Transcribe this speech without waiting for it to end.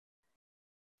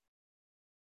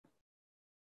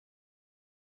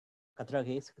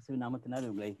கர்த்தராகிய இயேசு கிறிஸ்துவின் நாமத்தினால்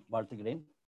உங்களை வாழ்த்துகிறேன்.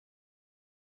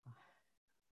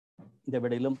 இந்த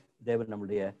வேளையிலும் தேவன்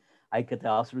நம்முடைய ஐக்கியத்தை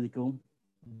ஆசீர்வதிக்கவும்,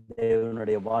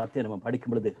 தேவனுடைய வார்த்தையை நம்ம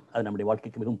படிக்கும் பொழுது அது நம்முடைய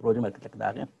வாழ்க்கைக்கு மிகவும் பிரயோஜனம்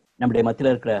இருக்கத்தக்கதாக நம்முடைய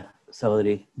மத்தியில் இருக்கிற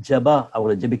சகோதரி ஜபா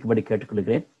அவங்களை ஜெபிக்கும்படி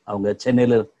கேட்டுக்கொள்கிறேன். அவங்க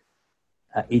சென்னையில்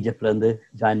ஈஜிப்ட்ல இருந்து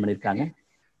ஜாயின் பண்ணியிருக்காங்க.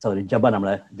 சகோதரி ஜபா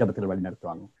நம்மளை ஜபத்தில் வழி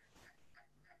நடத்துவாங்க.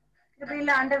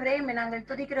 கிருபையுள்ள ஆண்டவரே, நாங்கள்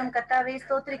துதிக்கிறோம் கர்த்தாவே,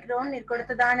 ஸ்தோத்திரிக்கிறோம். நீர்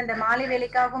கொடுத்ததான் இந்த மாலை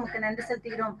வேலைக்காக உமக்கு நன்றி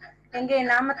செலுத்துகிறோம். எங்கே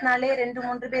நாமத்தினாலே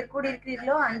 2-3 பேர் கூடி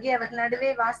இருக்கிறீர்களோ அங்கே அவர்கள் நடுவே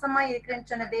வாசமாய் இருக்கிறேன்னு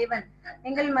சொன்ன தேவன்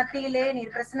எங்கள் மத்தியிலே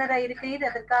நீர் பிரசன்னராய் இருக்கிறீர்.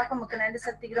 அதற்காக உமக்கு நன்றி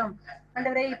செலுத்துகிறோம்.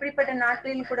 ஆண்டவரே, இப்படிப்பட்ட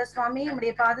நாட்களில் கூட சுவாமி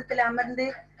உம்முடைய பாதத்தில் அமர்ந்து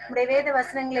உம்முடைய வேத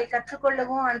வசனங்களை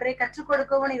கற்றுக்கொள்ளவும் அன்றை கற்றுக்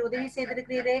கொடுக்கவும் நீர் உதவி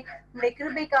செய்திருக்கிறீரே. உம்முடைய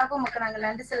கிருபைக்காக உமக்கு நாங்கள்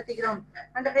நன்றி செலுத்துகிறோம்.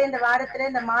 ஆண்டவரே, இந்த வாரத்துல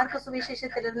இந்த மார்க்கு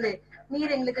சுவிசேஷத்திலிருந்து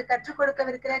நீர் எங்களுக்கு கற்றுக்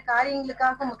கொடுக்கவிருக்கிற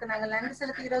காரியங்களுக்காக உமக்கு நாங்கள் நன்றி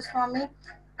செலுத்துகிறோம் சுவாமி.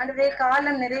 ஆண்டவரே,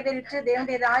 காலம் நிறைவேறிற்று,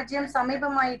 தேவனுடைய ராஜ்யம்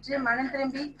சமீபமாயிற்று, மனம்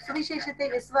திரும்பி சுவிசேஷத்தை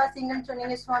விசுவாசிங்கன்னு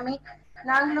சொன்னீங்க சுவாமி.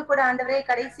 நாங்களும் கூட ஆண்டவரே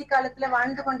கடைசி காலத்துல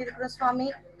வாழ்ந்து கொண்டிருக்கிறோம் சுவாமி.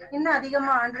 இன்னும்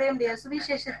அதிகமா ஆண்டவரே உடைய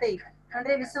சுவிசேஷத்தை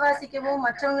ஆண்டவரே விசுவாசிக்கவும்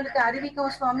மற்றவங்களுக்கு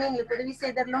அறிவிக்கவும் சுவாமி எங்களுக்கு உதவி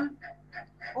செய்தரலும்.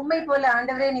 உண்மை போல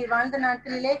ஆண்டவரே நீர் வாழ்ந்த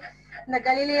நாட்களிலே இந்த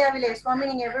கலிலேயாவிலே சுவாமி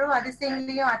நீங்க எவ்வளவு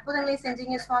அதிசயங்களையும் அற்புதங்களையும்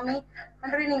செஞ்சீங்க சுவாமி.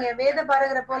 ஆண்டவரே, நீங்க வேத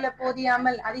பாரகரை போல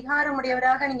போதியாமல் அதிகாரம்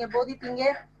உடையவராக நீங்க போதித்தீங்க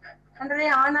அன்றே.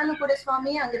 ஆனாலும் கூட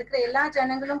சுவாமி அங்க இருக்கிற எல்லா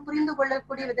ஜனங்களும் புரிந்து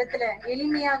கொள்ளக்கூடிய விதத்துல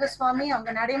எளிமையாக சுவாமி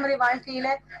அவங்க நடைமுறை வாழ்க்கையில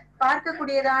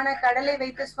பார்க்கக்கூடியதான கடலை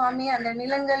வைத்து சுவாமி அந்த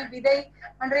நிலங்கள் விதை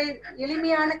அன்றே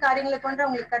எளிமையான காரியங்களை கொண்டு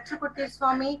அவங்களுக்கு கற்றுக் கொடுத்தீர்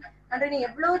சுவாமி. அன்றே, நீ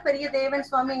எவ்வளவு பெரிய தேவன்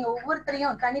சுவாமி. எங்க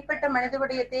ஒவ்வொருத்தரையும் தனிப்பட்ட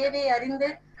மனிதனுடைய தேவையை அறிந்து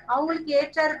அவங்களுக்கு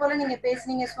ஏற்றாறு போல நீங்க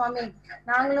பேசுனீங்க சுவாமி.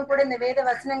 நாங்களும் கூட இந்த வேத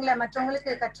வசனங்களை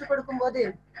மற்றவங்களுக்கு கற்றுக் கொடுக்கும் போது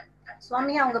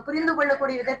சுவாமி அவங்க புரிந்து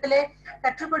கொள்ளக்கூடிய விதத்திலே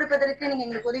கற்றுக் கொடுப்பதற்கு நீங்க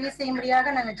எங்களுக்கு உதவி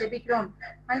செய்யும்படியாக நாங்க ஜெபிக்கிறோம்.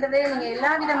 ஆண்டவரே, நீங்க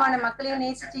எல்லா விதமான மக்களையும்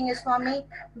நேசிச்சீங்க சுவாமி.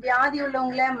 வியாதி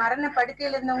உள்ளவங்களை, மரண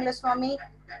படுக்கையில இருந்தவங்களை சுவாமி,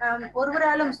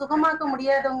 ஒருவராலும் சுகமாக்க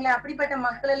முடியாதவங்களை, அப்படிப்பட்ட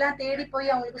மக்கள் எல்லாம் தேடி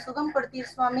போய் அவங்களுக்கு சுகம்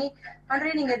கொடுத்தீர் சுவாமி.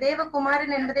 ஆண்டவரே, நீங்க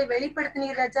தேவகுமாரன் என்பதை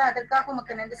வெளிப்படுத்தினீர் ராஜா. அதற்காக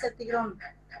உமக்கு நன்றி செலுத்துகிறோம்.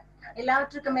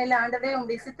 எல்லாவற்றுக்கும் மேல ஆண்டவரே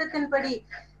உங்களுடைய சித்தத்தின்படி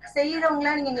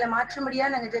செய்யறவங்களா நீங்க எங்களை மாற்றும்படியா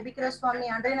நாங்க ஜெபிக்கிறோம் சுவாமி.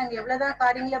 ஆண்டவரே, நாங்க எவ்வளவுதான்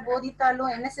காரியங்களை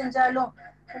போதித்தாலும் என்ன செஞ்சாலும்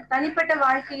தனிப்பட்ட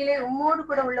வாழ்க்கையிலே உம்மோடு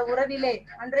கூட உள்ள உறவிலே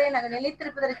அன்றே நாங்க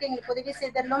நிலைத்திருப்பதற்கு எங்களுக்கு உதவி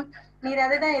செய்தரலும். நீர்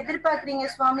அதை தான் எதிர்பார்க்கிறீங்க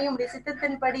சுவாமி. உங்களுடைய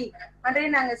சித்தத்தின்படி அன்றே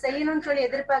நாங்க செய்யணும்னு சொல்லி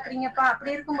எதிர்பார்க்கிறீங்கப்பா.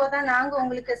 அப்படி இருக்கும்போதுதான் நாங்க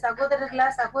உங்களுக்கு சகோதரர்களா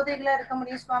சகோதரிகளா இருக்க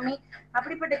முடியும் சுவாமி.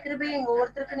 அப்படிப்பட்ட கிருபையை எங்க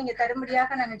ஒவ்வொருத்தருக்கும் நீங்க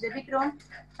தரும்படியாக நாங்க ஜெபிக்கிறோம்.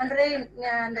 அன்றே,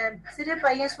 அந்த சிறு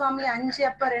பையன் சுவாமி 5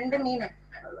 அப்ப 2 மீன்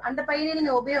அந்த பையனை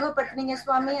நீங்க உபயோகப்படுத்தினீங்க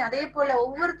சுவாமி. அதே போல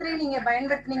ஒவ்வொருத்தரையும் நீங்க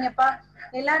பயன்படுத்தினீங்கப்பா.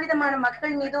 எல்லா விதமான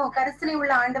மக்கள் மீதும் கரிசனை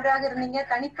உள்ள ஆண்டவராக இருந்தீங்க.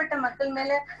 தனிப்பட்ட மக்கள்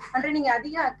மேல அன்று நீங்க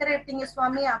அதிக அக்கறை எடுத்தீங்க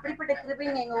சுவாமி. அப்படிப்பட்ட கிருபை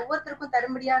நீங்க எங்க ஒவ்வொருத்தருக்கும்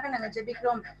தரும்படியாக நாங்க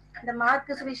ஜெபிக்கிறோம். இந்த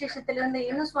மார்க்கு சுவிசேஷத்திலிருந்து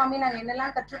இன்னும் சுவாமி நாங்க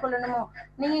என்னெல்லாம் கற்றுக்கொள்ளணுமோ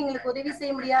நீங்க எங்களுக்கு உதவி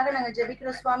செய்யும்படியாக நாங்க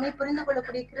ஜெபிக்கிறோம் சுவாமி. புரிந்து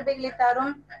கொள்ளக்கூடிய கிருபைகளை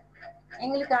தாரும்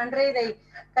எங்களுக்கு. அன்றே இதை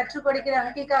கற்றுக் கொடுக்கிற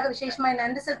அங்கிக்காக விசேஷமாய்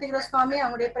நன்றி செலுத்துகிறோம் சுவாமி.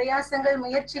 அவங்களுடைய பிரயாசங்கள்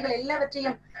முயற்சிகள்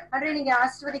எல்லாவற்றையும் அன்றே நீங்க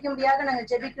ஆசீர்வதிக்கும்படியாக நாங்கள்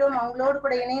ஜெபிக்கிறோம். அவங்களோடு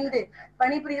கூட இணைந்து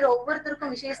பணிபுரிகிற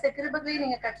ஒவ்வொருத்தருக்கும் விசேஷ கிருபைகளை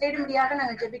நீங்க கட்டளையிடும்படியாக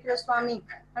நாங்கள் ஜெபிக்கிறோம் சுவாமி.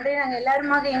 அன்றே, நாங்க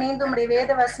எல்லாருமாக இணைந்து உங்களுடைய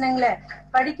வேத வசனங்களை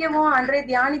படிக்கவும் அன்றே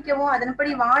தியானிக்கவும்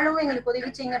அதன்படி வாழவும் எங்களுக்கு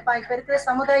உதவி செய்யுங்கப்பா. இப்ப இருக்கிற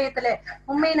சமுதாயத்துல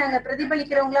உண்மை நாங்க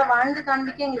பிரதிபலிக்கிறவங்களா வாழ்ந்து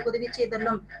காண்பிக்க எங்களுக்கு உதவி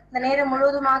செய்தரலும். இந்த நேரம்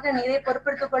முழுவதுமாக நீரே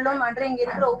பொறுப்படுத்திக் கொள்ளும். அன்றே, இங்க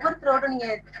இருக்கிற ஒவ்வொருத்தரோடும் நீங்க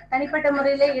தனிப்பட்ட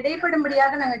முறையிலே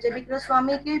இடைப்படும்படியாக நாங்க ஜெபிக்கிறோம்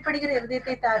சுவாமி. கீழ்ப்படுகிற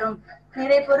இருதயத்தை தாரும்,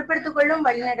 நீரை பொறுப்படுத்திக் கொள்ளும்,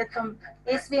 வழி நடத்தும்.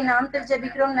 இயேசுவின் நாமத்தில்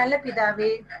ஜெபிக்கிறோம் நல்ல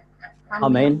பிதாவே,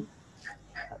 ஆமென்.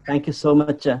 Thank you so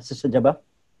much, Sister Jaba,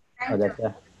 for that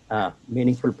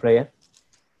meaningful prayer.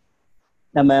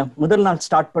 நம்ம முதல் நாள்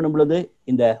ஸ்டார்ட் பண்ணும் பொழுது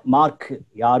இந்த மார்க்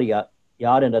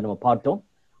யார் என்று நம்ம பார்த்தோம்.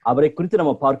 அவரை குறித்து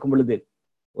நம்ம பார்க்கும் பொழுது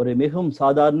ஒரு மிகவும்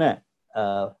சாதாரண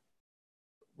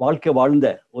வாழ்க்கை வாழ்ந்த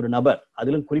ஒரு நபர்,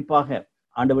 அதிலும் குறிப்பாக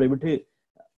ஆண்டவரை விட்டு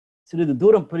சிறிது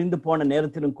தூரம் பிரிந்து போன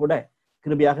நேரத்திலும் கூட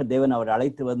கிருபையாக தேவன் அவரை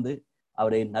அழைத்து வந்து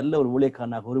அவரை நல்ல ஒரு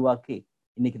ஊழியக்காரனாக உருவாக்கி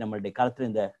இன்னைக்கு நம்மளுடைய காலத்துல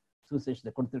இந்த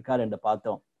சுவிசேஷத்தை கொடுத்திருக்காரு என்று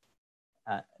பார்த்தோம்.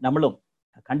 நம்மளும்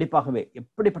கண்டிப்பாகவே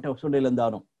எப்படிப்பட்ட சூழ்நிலை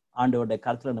இருந்தாலும் ஆண்டவருடைய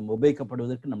காலத்துல நம்ம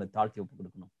உபயோகிக்கப்படுவதற்கு நம்மளை தாழ்த்தி ஒப்பு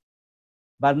கொடுக்கணும்.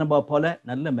 பர்னபா போல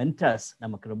நல்ல மென்டார்ஸ்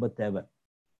நமக்கு ரொம்ப தேவை.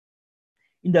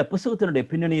 இந்த புத்தகத்தினுடைய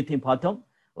பின்னணியத்தையும் பார்த்தோம்.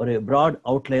 ஒரு பிராட்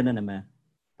அவுட்லைனை நம்ம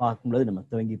பார்க்கும்போது நம்ம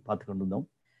துவங்கி பார்த்து கொண்டிருந்தோம்.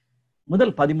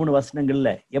 முதல் 13 வசனங்கள்ல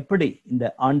எப்படி இந்த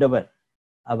ஆண்டவர்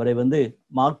அவரை வந்து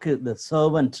மார்க்கு த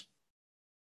சர்வன்ட்,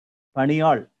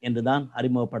 பணியாள் என்றுதான்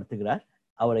அறிமுகப்படுத்துகிறார்.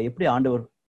 அவரை எப்படி ஆண்டவர்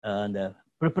அந்த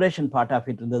ப்ரிப்பரேஷன் பார்ட் ஆஃப்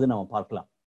இட் இருந்தது நம்ம பார்க்கலாம்.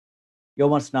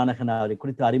 யோவான் ஸ்நானகன் அவரை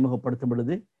குறித்து அறிமுகப்படுத்தும்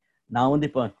பொழுது, நான் வந்து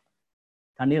இப்போ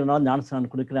தண்ணீர்னால்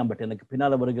ஞானஸ்நானம் கொடுக்கிறேன், பட் எனக்கு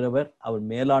பின்னால வருகிறவர் அவர்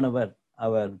மேலானவர்,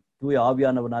 அவர் தூய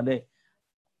ஆவியானவனாலே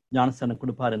ஞானஸ்தானம்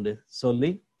கொடுப்பார் என்று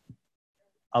சொல்லி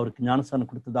அவருக்கு ஞானஸ்தானம்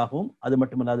கொடுத்ததாகவும், அது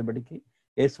மட்டுமல்லாதபடிக்கு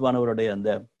இயேசுவானவருடைய அந்த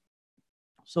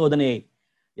சோதனையை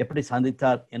எப்படி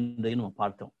சந்தித்தார் என்று நம்ம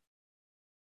பார்த்தோம்.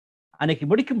 அன்னைக்கு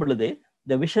முடிக்கும் பொழுது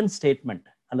இந்த விஷன் ஸ்டேட்மெண்ட்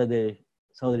அல்லது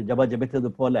சகோதரி ஜபா ஜபித்தது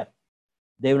போல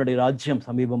தேவனுடைய ராஜ்யம்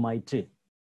சமீபமாயிற்று,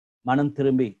 மனம்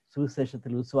திரும்பி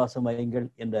சுவிசேஷத்தில் விசுவாசம் வையுங்கள்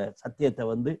என்ற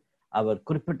சத்தியத்தை அவர்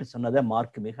குறிப்பிட்டு சொன்னதை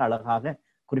மார்க் மிக அழகாக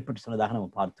குறிப்பிட்டு சொன்னதாக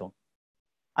நம்ம பார்த்தோம்.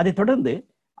 அதை தொடர்ந்து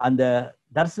அந்த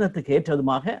தரிசனத்துக்கு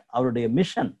ஏற்றதுமாக அவருடைய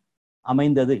மிஷன்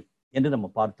அமைந்தது என்று நம்ம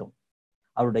பார்த்தோம்.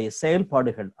 அவருடைய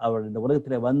செயல்பாடுகள், அவர் இந்த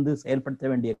உலகத்துல செயல்படுத்த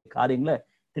வேண்டிய காரியங்களை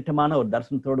திட்டமான ஒரு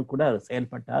தரிசனத்தோடு கூட அவர்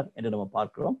செயல்பட்டார் என்று நம்ம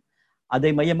பார்க்கிறோம்.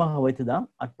 அதை மையமாக வைத்துதான்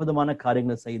அற்புதமான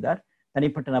காரியங்களை செய்தார்.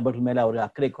 தனிப்பட்ட நபர்கள் மேல அவர்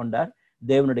அக்கறை கொண்டார்.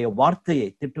 தேவனுடைய வார்த்தையை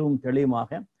திட்டமும்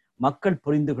தெளிவுமாக மக்கள்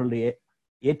புரிந்து கொள்ள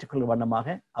ஏற்றுக்கொள்ளும் வண்ணமாக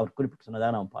அவர் குறிப்பிட்டு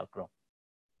சொன்னதாக நாம் பார்க்கிறோம்.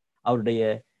 அவருடைய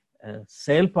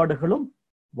செயல்பாடுகளும்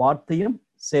வார்த்தையும்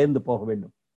சேர்ந்து போக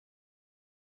வேண்டும்.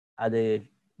 அது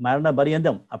மரண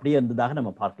பரியந்தம் அப்படியே இருந்ததாக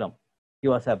நம்ம பார்க்கலாம். He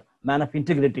was a man of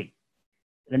integrity.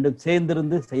 ரெண்டும்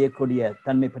சேர்ந்திருந்து செய்யக்கூடிய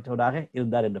தன்மை பெற்றவராக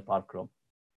இருந்தார் என்று பார்க்கிறோம்.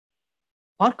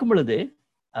 பார்க்கும் பொழுது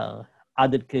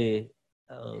அதற்கு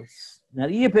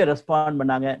நிறைய பேர் ரெஸ்பாண்ட்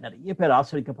பண்ணாங்க, நிறைய பேர்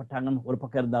ஆசிரியக்கப்பட்டாங்கன்னு ஒரு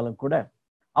பக்கம் இருந்தாலும் கூட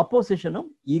அப்போசிஷனும்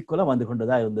ஈக்குவலா வந்து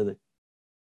கொண்டுதான் இருந்தது.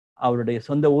 அவருடைய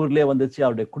சொந்த ஊர்லயே வந்துச்சு,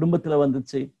 அவருடைய குடும்பத்துல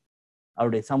வந்துச்சு,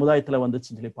 அவருடைய சமுதாயத்துல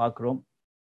வந்துச்சுன்னு சொல்லி பார்க்கிறோம்.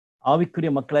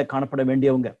 ஆவிக்குரிய மக்களை காணப்பட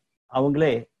வேண்டியவங்க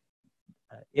அவங்களே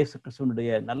இயேசு கிறிஸ்துவனுடைய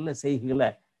நல்ல செய்திகளை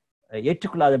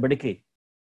ஏற்றுக்கொள்ளாதபடிக்கு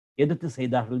எதிர்த்து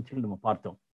செய்தார்கள் சொல்லி நம்ம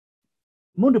பார்த்தோம்.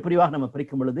 3 பிரிவாக நம்ம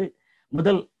பிரிக்கும் பொழுது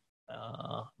முதல்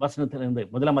வசனத்திலிருந்து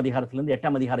 1ஆம் அதிகாரத்திலிருந்து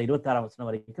 8ஆம் அதிகாரம் 26ஆம் வசனம்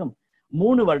வரைக்கும்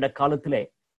 3 வருட காலத்திலே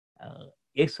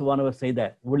இயேசுவானவர் செய்த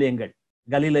ஊழியங்கள்,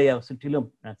 கலிலேயா சுற்றிலும்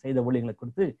செய்த ஊழியங்களை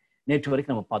குறித்து நேற்று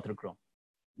வரைக்கும் நம்ம பார்த்திருக்கிறோம்.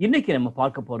 இன்னைக்கு நம்ம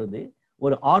பார்க்க போறது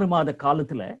ஒரு 6 மாத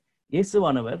காலத்துல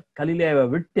இயேசுவானவர் கலிலேயாவை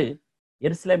விட்டு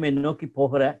எருசலேமை நோக்கி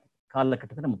போகிற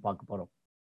காலகட்டத்தை நம்ம பார்க்க போறோம்.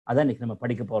 அதான் இன்னைக்கு நம்ம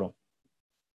படிக்க போறோம்.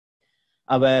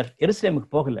 அவர் எருசலேமுக்கு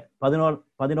போகல.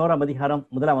 11ஆம் அதிகாரம்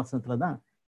 1ஆம் வசனத்துலதான்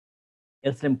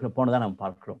எருசலேமுக்கு போனதா நம்ம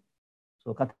பார்க்கிறோம்.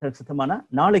 ஸோ கர்த்தருக்கு சித்தமானா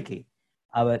நாளைக்கு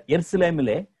அவர்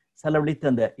எருசலேமிலே செலவழித்த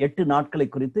அந்த 8 நாட்களை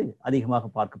குறித்து அதிகமாக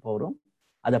பார்க்க போகிறோம்.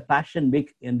 அதை பேஷன்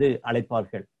வீக் என்று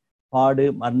அழைப்பார்கள். பாடு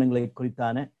மரணங்களை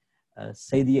குறித்தான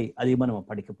செய்தியை அதிகமாக நம்ம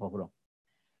படிக்க போகிறோம்.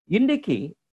 இன்றைக்கு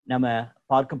நம்ம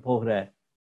பார்க்க போகிற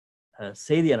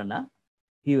செய்தி என்னன்னா,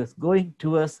 he was going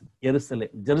towards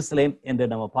Jerusalem என்று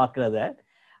நம்ம பார்க்கிறத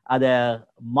அதை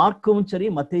மார்க்கும் சரி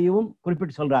மத்தேயுவும்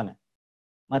குறிப்பிட்டு சொல்றாங்க.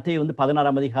 மத்தேயு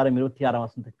 16ஆம் அதிகாரம் 26ஆம்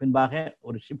வசனத்துக்கு பின்பாக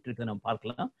ஒரு ஷிஃப்ட் இருக்கிறத நம்ம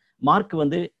பார்க்கலாம். மார்க்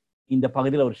இந்த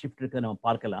பகுதியில் ஒரு ஷிஃப்ட் இருக்கிறத நம்ம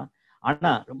பார்க்கலாம்.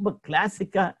 ஆனா ரொம்ப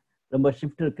கிளாசிக்கா ரொம்ப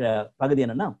ஷிஃப்ட் இருக்கிற பகுதி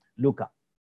என்னன்னா லூக்கா.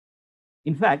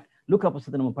 இன்ஃபேக்ட் லூக்கா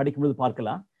புத்தகத்தை நம்ம படிக்கும்போது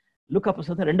பார்க்கலாம். லூக்கா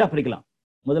புத்தகத்தை 2ஆ பிரிக்கலாம்.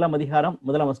 1ஆம் அதிகாரம்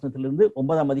 1ஆம் வசனத்திலிருந்து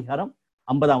 9ஆம் அதிகாரம்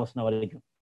 50ஆம் வசனம் வரைக்கும்.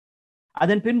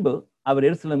 அதன் பின்பு அவர்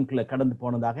எருசலேமுக்குள்ள கடந்து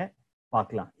போனதாக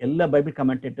பார்க்கலாம். எல்லா பைபிள்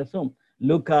கமெண்டேட்டர்ஸும்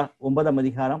லூக்கா 9ஆம்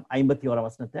அதிகாரம் 51ஆம்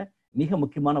வசனத்தை மிக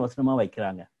முக்கியமான வசனமா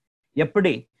வைக்கிறாங்க.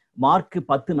 எப்படி மார்க்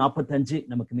 10:45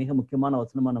 நமக்கு மிக முக்கியமான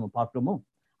வசனமா நம்ம பார்க்கிறோமோ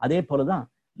அதே போலதான்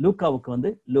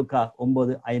லூக்காவுக்கு லூக்கா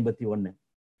 9:51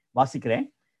 வாசிக்கிறேன்.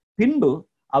 பின்பு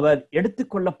அவர்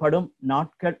எடுத்துக்கொள்ளப்படும்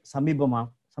நாட்கள்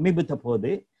சமீபித்த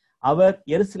போது அவர்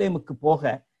எருசலேமுக்கு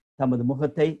போக தமது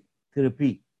முகத்தை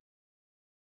திருப்பி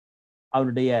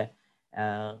அவருடைய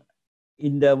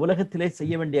இந்த உலகத்திலே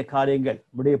செய்ய வேண்டிய காரியங்கள்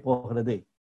முடிய போகிறது,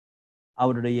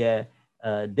 அவருடைய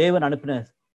தேவன் அனுப்பின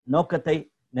நோக்கத்தை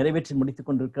நிறைவேற்றி முடித்துக்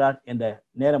கொண்டிருக்கிறார் என்ற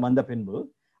நேரம் வந்த பின்பு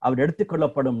அவர்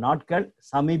எடுத்துக்கொள்ளப்படும் நாட்கள்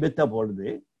சமீபித்த பொழுது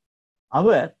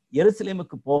அவர்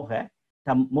எருசலேமுக்கு போக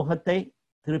தம் முகத்தை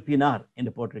திருப்பினார்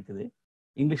என்று போட்டிருக்குது.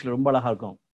 இங்கிலீஷ்ல ரொம்ப அழகா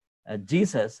இருக்கும்.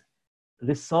 Jesus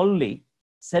resolvely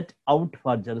set out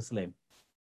for Jerusalem.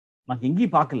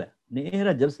 எங்கேயும் பார்க்கல,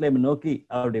 நேரா ஜெருசலேம் நோக்கி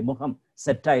அவருடைய முகம்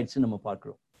செட் ஆயிடுச்சு நம்ம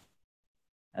பார்க்கிறோம்.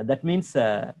 That means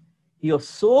he was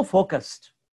so focused.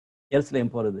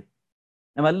 எருசலேம் போறது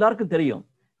நம்ம எல்லாருக்கும் தெரியும்.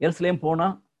 எருசலேம் போனா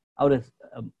அவர்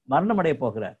மரணம் அடைய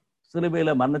போகிறார்,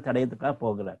 சிலுவையில மரணத்தை அடையத்துக்காக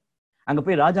போகிறார். அங்க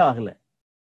போய் ராஜா ஆகல,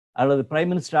 அல்லது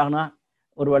பிரைம் மினிஸ்டர் ஆகினா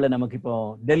ஒருவேளை நமக்கு இப்போ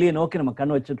டெல்லியை நோக்கி நம்ம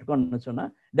கண் வச்சுட்டு இருக்கோம்னு சொன்னா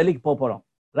டெல்லிக்கு போறோம்,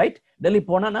 ரைட்? டெல்லி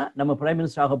போனா நம்ம பிரைம்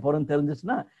மினிஸ்டர் ஆக போறோம்னு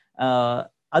தெரிஞ்சிச்சுன்னா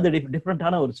அது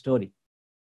டிஃப்ரெண்டான ஒரு ஸ்டோரி.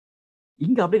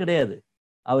 இங்க அப்படி கிடையாது.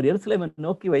 அவர் எருசலேமை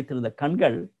நோக்கி வைத்திருந்த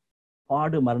கண்கள்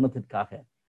பாடு மரணத்திற்காக,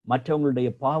 மற்றவங்களுடைய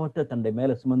பாவத்தை தன்னுடைய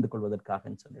மேல சுமந்து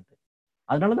கொள்வதற்காகன்னு சொல்லிட்டு.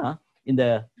 அதனாலதான் இந்த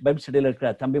பைபிள் ஸ்டடியில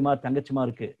இருக்கிற தம்பிமார்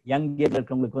தங்கச்சிமாருக்கு யங் ஏஜ்ல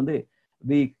இருக்கிறவங்களுக்கு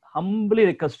we humbly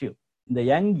request you, இந்த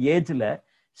யங் ஏஜ்ல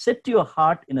set your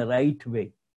heart in a right way.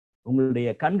 உங்களுடைய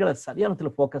கண்களை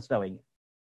சரியானத்துல போக்கஸ்டா வைங்க.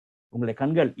 உங்களுடைய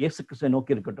கண்கள் இயேசு கிறிஸ்துவை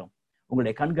நோக்கி இருக்கட்டும்,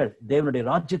 உங்களுடைய கண்கள் தேவனுடைய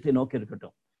ராஜ்யத்தை நோக்கி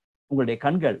இருக்கட்டும். உங்களுடைய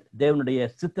கண்கள் தேவனுடைய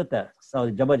சித்தத்தை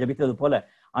ஜபித்தது போல,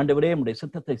 ஆண்டவரே என்னுடைய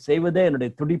சித்தத்தை செய்வதே என்னுடைய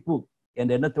துடிப்பு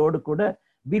என்ற எண்ணத்தோடு கூட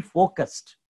பி ஃபோக்கஸ்ட்.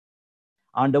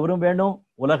 ஆண்டவரும் வேணும்,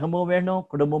 உலகமும் வேணும்,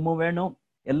 குடும்பமும் வேணும்,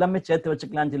 எல்லாமே சேர்த்து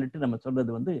வச்சுக்கலாம்னு சொல்லிட்டு நம்ம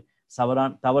சொல்றது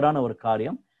தவறான ஒரு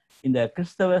காரியம். இந்த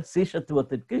கிறிஸ்தவ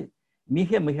சீஷத்துவத்திற்கு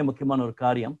மிக மிக முக்கியமான ஒரு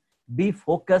காரியம், B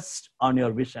focused on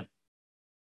your vision.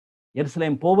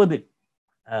 எருசலேம் போவது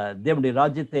தேவனுடைய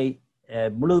ராஜ்யத்தை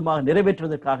முழுவதுமாக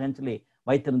நிறைவேற்றுவதற்காக சொல்லி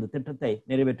வைத்திருந்த திட்டத்தை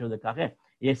நிறைவேற்றுவதற்காக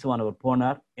இயேசுவானவர்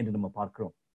போனார் என்று நம்ம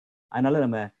பார்க்கிறோம். அதனால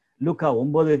நம்ம லூக்கா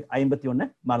 9:51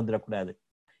 மறந்துடக்கூடாது.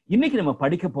 இன்னைக்கு நம்ம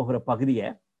படிக்க போகிற பகுதியை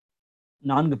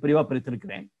 4 பிரிவா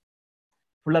பிரித்திருக்கிறேன்.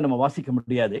 ஃபுல்லா நம்ம வாசிக்க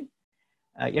முடியாது.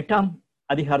 8ஆம்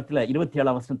அதிகாரத்துல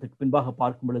 27ஆம் வசனத்துக்கு பின்பாக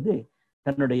பார்க்கும் பொழுது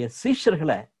தன்னுடைய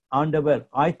சீஷர்களை ஆண்டவர்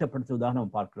ஆயத்தப்படுத்துவதாக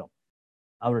நம்ம பார்க்கிறோம்.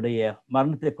 அவருடைய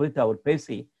மரணத்தை குறித்து அவர்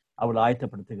பேசி அவளை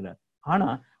ஆயத்தப்படுத்துகிறார். ஆனா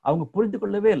அவங்க புரிந்து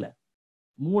கொள்ளவே இல்லை.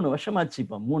 3 வருஷம் ஆச்சு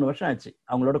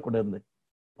அவங்களோட கூட இருந்து.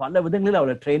 பல விதங்களில்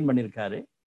அவரை ட்ரெயின் பண்ணியிருக்காரு.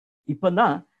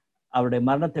 இப்பதான் அவருடைய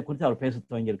மரணத்தை குறித்து அவர் பேச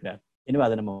துவங்கியிருக்கிறார். எனவே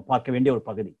அதை நம்ம பார்க்க வேண்டிய ஒரு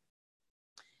பகுதி.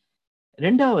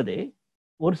 2வது,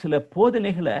 ஒரு சில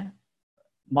போதனைகளை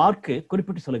மார்க்கு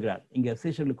குறிப்பிட்டு சொல்கிறார். இங்க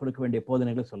சீஷர்களுக்கு கொடுக்க வேண்டிய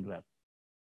போதனைகளை சொல்றார்.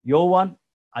 யோவான்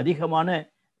அதிகமான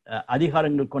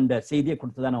அதிகாரங்கள் கொண்ட செய்தியை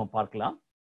கொடுத்ததான் நம்ம பார்க்கலாம்.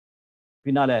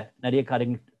 பின்னால நிறைய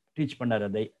காரியங்கள் டீச் பண்ணார்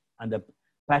அதை அந்த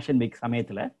பேஷன் வீக்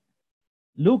சமயத்துல.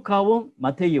 லூக்காவும்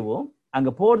மத்தேயுவும் அங்க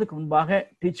போறதுக்கு முன்பாக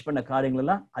டீச் பண்ண காரியங்கள்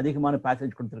எல்லாம் அதிகமான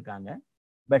பேசேஜ் கொடுத்துருக்காங்க.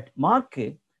 பட் மார்க்கு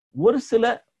ஒரு சில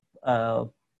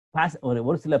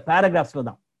பேராகிராஃப்ஸ்ல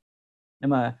தான்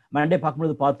நம்ம மண்டே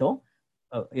பார்க்கும்போது பார்த்தோம்.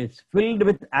 It's filled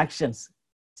with actions.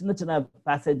 சின்ன சின்ன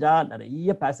பேசேஜா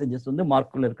நிறைய பேசேஜஸ்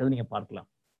மார்க்குள்ள இருக்கிறது நீங்க பார்க்கலாம்.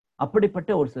 அப்படிப்பட்ட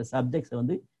ஒரு சில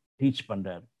சப்ஜெக்ட்ஸை டீச்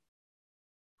பண்றாரு.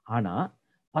 ஆனா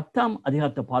 10ஆம்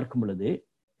அதிகாரத்தை பார்க்கும் பொழுது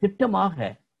திட்டமாக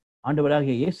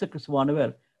ஆண்டவராகிய இயேசு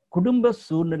கிறிஸ்துவானவர் குடும்ப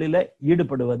சூழ்நிலையில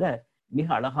ஈடுபடுவதை மிக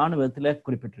அழகான விதத்துல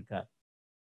குறிப்பிட்டிருக்கார்.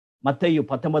 மத்தேயு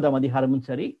 19ஆம் அதிகாரமும்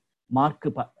சரி, மார்க்கு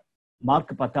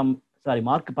 10ஆம்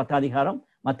அதிகாரம்,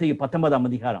 மத்தேயு 19ஆம்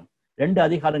அதிகாரம், 2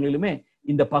 அதிகாரங்களிலுமே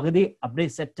இந்த பகுதி அப்படியே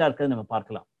செட்டா இருக்கிறது நம்ம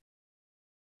பார்க்கலாம்.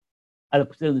 அது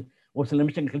ஒரு சில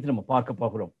நிமிஷங்கள் கழித்து நம்ம பார்க்க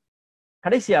போகிறோம்.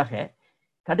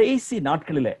 கடைசி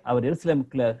நாட்களில அவர்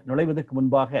எருசலேமுக்குள்ள நுழைவதற்கு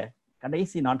முன்பாக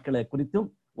கடைசி நாட்களை குறித்தும்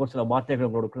ஒரு சில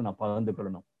வார்த்தைகளோடு கூட நான் பகிர்ந்து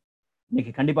கொள்ளணும்.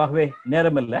 இன்னைக்கு கண்டிப்பாகவே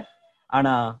நேரம் இல்லை.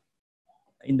 ஆனா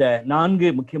இந்த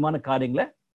 4 முக்கியமான காரியங்களை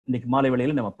இன்னைக்கு மாலை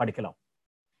வேளையில நம்ம படிக்கலாம்.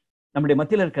 நம்முடைய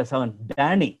மத்தியில இருக்க சவன்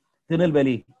டேனி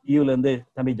திருநெல்வேலி ஈவுல இருந்து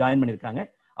தம்பி ஜாயின் பண்ணியிருக்காங்க.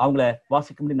 அவங்கள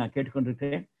வாசிக்கும்படி நான்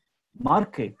கேட்டுக்கொண்டிருக்கிறேன்.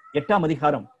 மார்க்கு 8ஆம்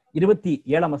அதிகாரம்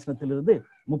 27ஆம் வசனத்திலிருந்து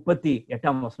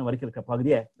 38ஆம் வசனம் வரைக்கும் இருக்க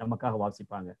பகுதியை நமக்காக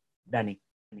வாசிப்பாங்க. Danny.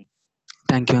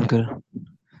 Thank you, uncle.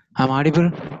 I'm audible?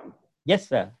 Yes,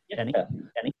 sir.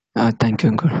 Danny. Thank you,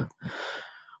 uncle.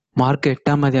 Mark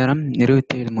 8ஆம் அதிகாரம்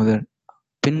 27 முதல்.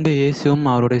 பின்பு இயேசுவும்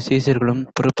அவருடைய சீஷர்களும்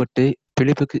புறப்பட்டு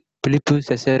பிலிப்பு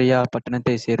செசரியா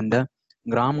பட்டணத்தை சேர்ந்த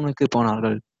கிராமங்களுக்கு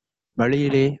போனார்கள்.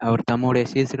 வழியிலே அவர் தம்முடைய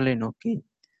சீஷர்களை நோக்கி,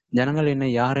 ஜனங்கள் என்னை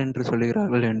யார் என்று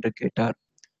சொல்லுகிறார்கள் என்று கேட்டார்.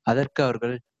 அதற்கு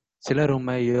அவர்கள், சிலர்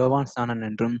உம்மை யோவான் ஸ்நானன்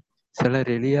என்றும்,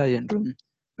 சிலர் எலியா என்றும்,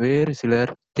 வேறு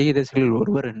சிலர் தீர்க்கதரிசிகளில்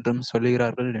ஒருவர் என்றும்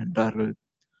சொல்லுகிறார்கள் என்றார்கள்.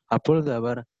 அப்பொழுது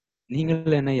அவர்,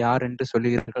 நீங்கள் என்னை யார் என்று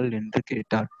சொல்லுகிறீர்கள் என்று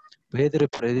கேட்டார். பேதுரு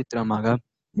பிரதித்திரமாக,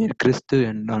 நீர் கிறிஸ்து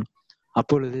என்றான்.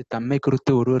 அப்பொழுது தம்மை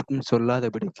குறித்து ஒருவருக்கும்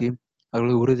சொல்லாதபடிக்கு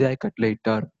அவர்கள் உறுதியாய்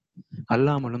கட்டளையிட்டார்.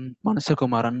 அல்லாமலும்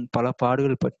மனுஷகுமாரன் பல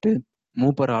பாடுகள் பட்டு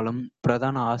மூப்பராலும்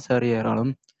பிரதான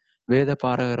ஆசாரியராலும் வேத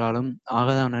பாரகராலும்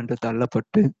ஆகதான் என்று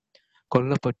தள்ளப்பட்டு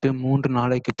கொல்லப்பட்டு 3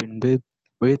 நாளைக்கு பின்பு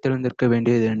உயிர்த்தெழுந்திருக்க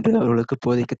வேண்டியது என்று அவர்களுக்கு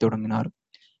போதிக்க தொடங்கினார்.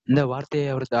 இந்த வார்த்தையை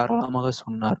அவர் தாராளமாக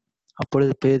சொன்னார்.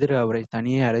 அப்பொழுது பேதுரு அவரை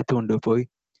தனியே அழைத்து கொண்டு போய்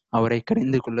அவரை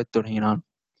கடிந்து கொள்ளத் தொடங்கினான்.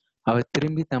 அவர்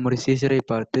திரும்பி தம்முடைய சீஷரை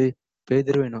பார்த்து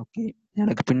பேதுருவை நோக்கி,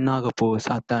 எனக்கு பின்னாக போ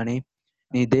சாத்தானே,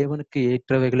 நீ தேவனுக்கு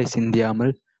ஏற்றவைகளை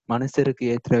சிந்தியாமல் மனுஷருக்கு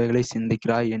ஏற்றவைகளை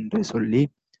சிந்திக்கிறாய் என்று சொல்லி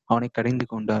அவனை கடிந்து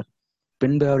கொண்டார்.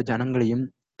 பின்பு அவர் ஜனங்களையும்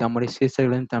தம்முடைய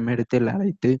சீஷர்களையும் தம்மிடத்தில்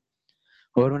அழைத்து,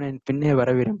 ஒருவன் என் பின்னே வர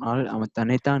விரும்பினால் அவன்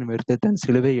தன்னைத்தான் வெறுத்து தன்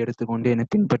சிலுவை எடுத்துக்கொண்டு என்னை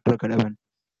பின்பற்ற கடவன்.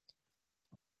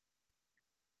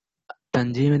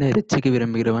 தன் ஜீவனை ரட்சிக்க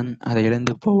விரும்புகிறவன் அதை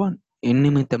இழந்து போவான். என்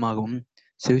நிமித்தமாகவும்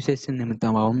சுவிசேஷ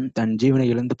நிமித்தமாகவும் தன் ஜீவனை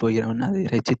இழந்து போகிறவன் அதை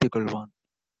ரட்சித்துக் கொள்வான்.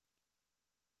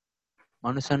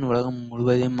 மனுஷன் உலகம்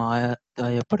முழுவதும்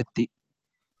ஆதாயப்படுத்திக்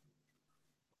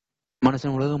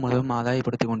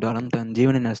கொண்டாலும் தன்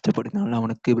ஜீவனை நஷ்டப்படுத்தினால்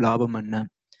அவனுக்கு லாபம் என்ன?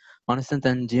 மனுஷன்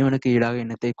தன் ஜீவனுக்கு ஈடாக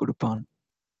எண்ணத்தை கொடுப்பான்.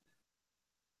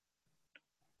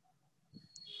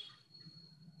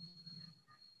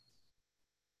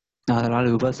 அதனால்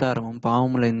விபசாரமும்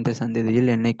பாவமுள்ள இந்த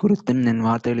சந்ததியில் என்னை குறித்தும் என்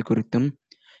வார்த்தைகளை குறித்தும்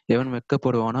எவன்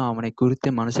வெட்கப்படுவானோ அவனை குறித்து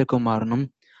மனுஷகுமாரனும்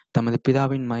தமது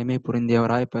பிதாவின் மகிமை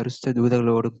பொருந்தியவராய் பரிசுத்த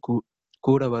தூதர்களோடு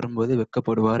கூட வரும்போது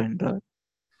வெட்கப்படுவார் என்றார்.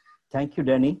 Thank you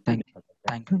Danny.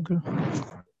 Thank you uncle.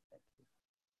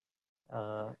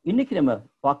 இன்னைக்கு நம்ம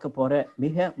பார்க்க போற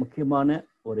மிக முக்கியமான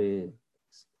ஒரு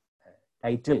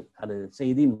டைட்டில் அல்லது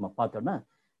செய்தி நம்ம பார்த்தோம்னா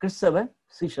கிறிஸ்தவ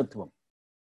சீஷத்துவம்.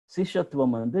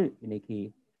 சீஷத்துவம் இன்னைக்கு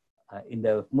இந்த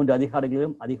 3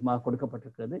 அதிகாரங்களிலும் அதிகமாக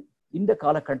கொடுக்கப்பட்டிருக்கிறது. இந்த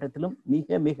காலகட்டத்திலும்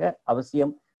மிக மிக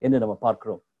அவசியம் என்று நம்ம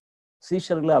பார்க்கிறோம்.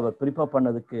 சீஷர்களை அவர் குறிப்பா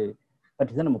பண்ணதுக்கு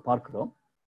பற்றி தான் நம்ம பார்க்கிறோம்.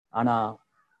 ஆனா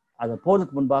அதை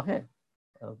போறதுக்கு முன்பாக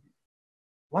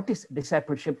வாட் இஸ்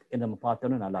டிசைபிள்ஷிப் என்று நம்ம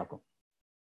பார்த்தோம்னா நல்லா இருக்கும்.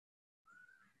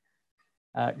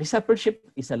 Discipleship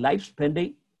is a life spending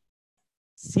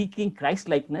seeking Christ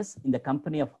likeness in the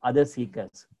company of other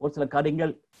seekers. ஒரு சில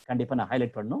காரியங்கள் கண்டிப்பா நான்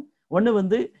ஹைலைட் பண்ணணும்.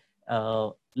 ஒன்று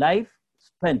லைஃப்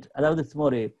ஸ்பெண்ட், அதாவது சும்மா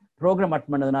ஒரு ப்ரோக்ராம் அட்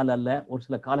பண்ணதுனால அல்ல, ஒரு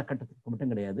சில காலகட்டத்துக்கு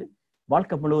மட்டும் கிடையாது.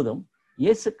 வாழ்க்கை முழுவதும்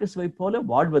இயேசு கிறிஸ்துவை போல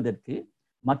வாழ்வதற்கு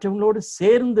மற்றவங்களோடு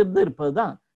சேர்ந்திருந்து இருப்பது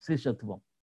தான் சீஷத்துவம்.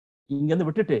 இங்கேருந்து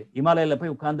விட்டுட்டு இமாலயில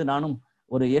போய் உட்கார்ந்து நானும்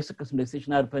ஒரு இயேசு கிறிஸ்துடைய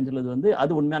சீஷனா இருப்பேன்னு சொல்றது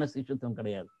அது உண்மையான சீஷத்துவம்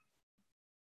கிடையாது.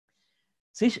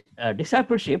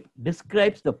 Discipleship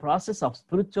describes the process of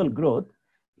spiritual growth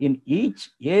in each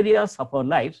areas of our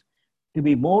lives to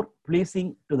be more pleasing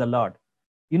to the Lord.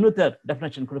 இன்னொரு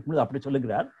டெஃபினேஷன் கொடுக்கும்போது அப்படி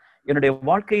சொல்லுகிறார், என்னுடைய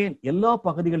வாழ்க்கையின் எல்லா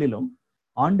பகுதிகளிலும்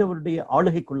ஆண்டவருடைய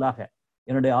ஆளுகைக்குள்ளாக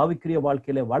என்னுடைய ஆவிக்குரிய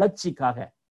வாழ்க்கையில வளர்ச்சிக்காக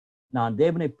நான்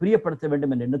தேவனை பிரியப்படுத்த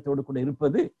வேண்டும் என்ற எண்ணத்தோடு கூட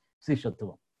இருப்பது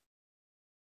சீஷத்துவம்.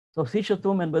 ஸோ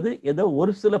சீஷத்துவம் என்பது ஏதோ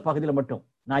ஒரு சில பகுதியில் மட்டும்,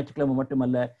 ஞாயிற்றுக்கிழமை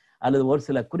மட்டுமல்ல, அல்லது ஒரு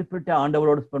சில குறிப்பிட்ட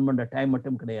ஆண்டவரோடு ஸ்பெண்ட் பண்ற டைம்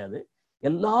மட்டும் கிடையாது.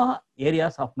 எல்லா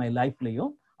ஏரியாஸ் ஆஃப் மை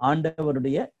லைஃப்லையும்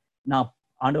ஆண்டவரை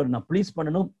நான் ப்ளீஸ்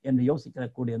பண்ணணும் என்று யோசிக்கிற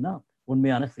கூடியதுதான்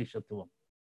உண்மையான சீஷத்துவம்.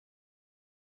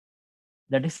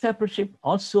 The discipleship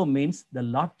also means the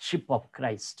lordship of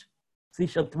Christ.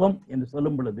 சீஷத்துவம் என்று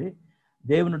சொல்லும் பொழுது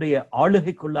தேவனுடைய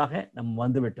ஆளுகைக்குள்ளாக நம்ம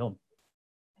வந்துவிட்டோம்.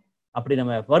 அப்படி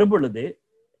நம்ம வரும் பொழுது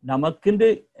நமக்கென்று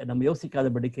நம்ம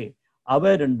யோசிக்காதபடிக்கு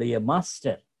அவர் என்னுடைய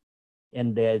மாஸ்டர்,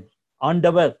 என்னுடைய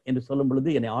ஆண்டவர் என்று சொல்லும் பொழுது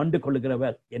என்னை ஆண்டு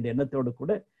கொள்ளுகிறவர் என்ற எண்ணத்தோடு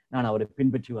கூட நான் அவரை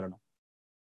பின்பற்றி வரணும்.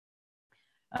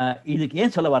 இதுக்கு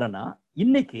ஏன் சொல்ல வரேன்னா,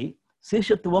 இன்னைக்கு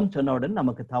சீஷத்துவம் சொன்னவுடன்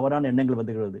நமக்கு தவறான எண்ணங்கள்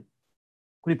வந்துகிறது.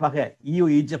 குறிப்பாக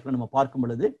ஈஜிப்ட்ல நம்ம பார்க்கும்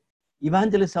பொழுது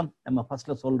இவாஞ்சலிசம் நம்ம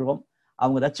ஃபர்ஸ்ட்ல சொல்றோம்.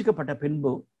 அவங்க ரட்சிக்கப்பட்ட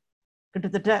பின்பு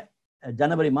கிட்டத்தட்ட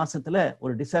ஜனவரி மாசத்துல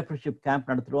ஒரு டிசைபிள்ஷிப் கேம்ப்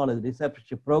நடத்துறோம் அல்லது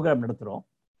டிசைபிள்ஷிப் ப்ரோக்ராம் நடத்துறோம்.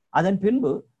 அதன்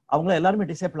பின்பு அவங்க எல்லாருமே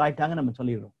டிசைபிள் ஆயிட்டாங்கன்னு நம்ம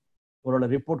சொல்லிடுறோம். ஒரு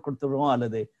ரிப்போர்ட் கொடுத்துடுறோம்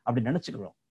அல்லது அப்படி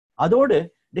நினைச்சுக்கிறோம். அதோடு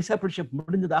டிசைபிள்ஷிப்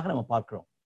முடிஞ்சதாக நம்ம பார்க்கிறோம்.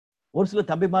 ஒரு சில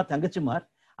தம்பிமார் தங்கச்சிமார்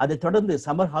அதை தொடர்ந்து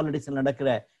சம்மர் ஹாலிடேஸ்ல நடக்கிற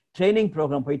ட்ரைனிங்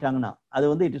ப்ரோக்ராம் போயிட்டாங்கன்னா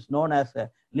அது it is known as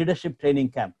leadership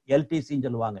training camp, LTCன்னு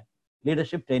சொல்லுவாங்க,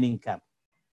 லீடர்ஷிப் ட்ரைனிங் கேம்ப்.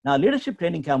 நான் லீடர்ஷிப்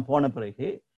ட்ரைனிங் கேம்ப் போன பிறகு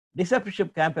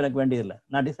டிசைபிள்ஷிப் கேம்ப் எனக்கு வேண்டியதில்லை.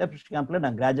 நான் டிசைபிள்ஷிப் கேம்ப்ல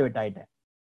நான் கிராஜுவேட் ஆயிட்டேன்.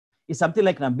 இட்ஸ் சம்திங்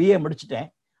லைக் நான் BA முடிச்சுட்டேன்,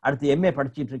 அடுத்து MA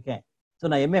படிச்சுட்டு இருக்கேன். ஸோ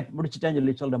நான் MA முடிச்சுட்டேன்னு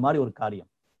சொல்லி சொல்ற மாதிரி ஒரு காரியம்.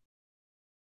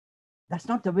 That's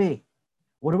not the way.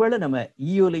 ஒருவேளை நம்ம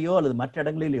EUலையோ அல்லது மற்ற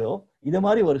இடங்களிலேயோ இது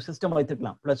மாதிரி ஒரு சிஸ்டம்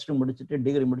வைத்திருக்கலாம். +2 முடிச்சுட்டு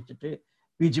டிகிரி முடிச்சுட்டு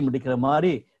PG முடிக்கிற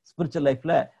மாதிரி ஸ்பிரிச்சுவல்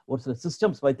லைஃப்ல ஒரு சில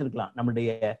சிஸ்டம்ஸ் வைத்திருக்கலாம்.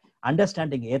 நம்மளுடைய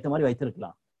அண்டர்ஸ்டாண்டிங் ஏற்ற மாதிரி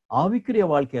வைத்திருக்கலாம். ஆவிக்குரிய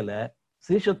வாழ்க்கையில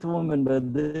சீஷத்துவம்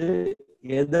என்பது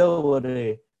ஏதோ ஒரு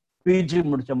PG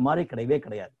முடிச்ச மாதிரி கிடையவே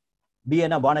கிடையாது.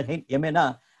 BAனா பானகைன், MAனா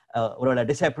ஒரு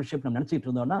டிசைபிள்ஷிப் நம்ம நினைச்சிட்டு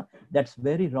இருந்தோம்னா தட்ஸ்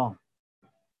வெரி ராங்.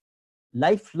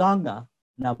 லைஃப் லாங்கா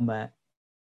நம்ம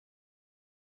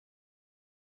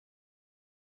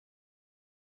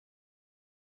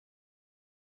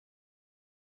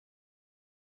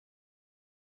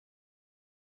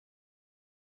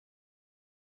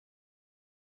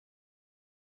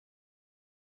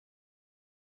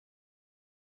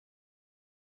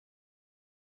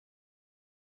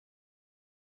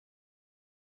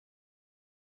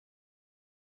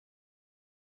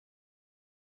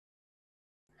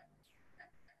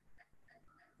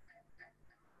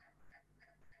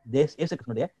இயேசு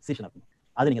கிறிஸ்துவினுடைய சீஷன்.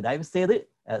 அதை நீங்க தயவு செய்து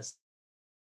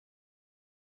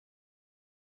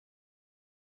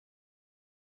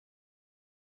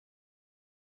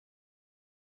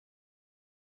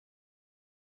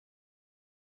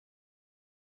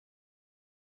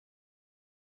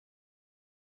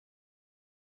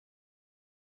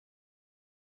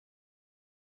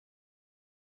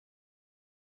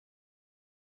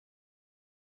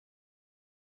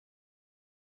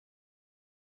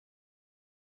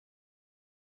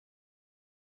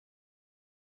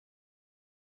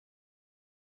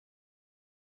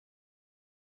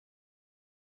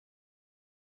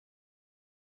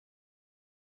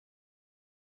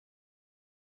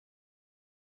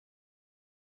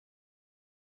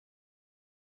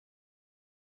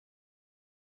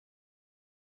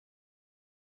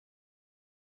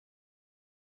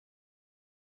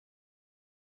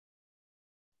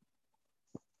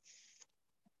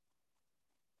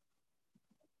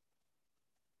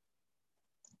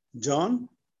John?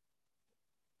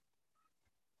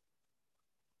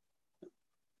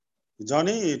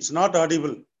 Johnny, it's not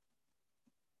audible.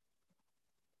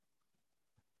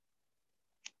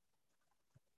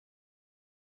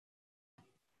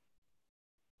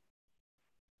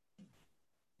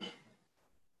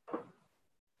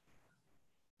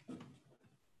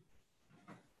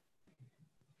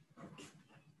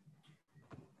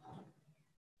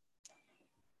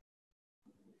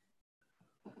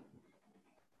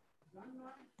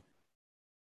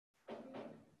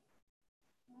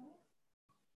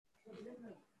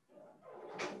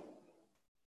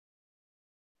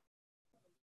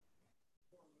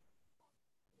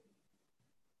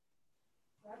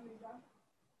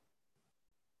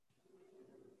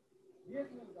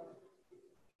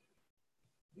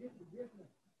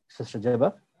 Sister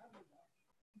Jeba?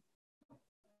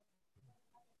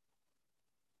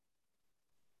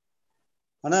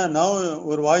 Anna, now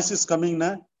your voice is coming,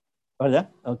 na?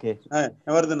 Okay.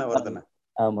 Vardana.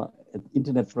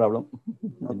 Internet problem.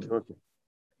 Okay.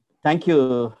 Thank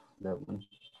you.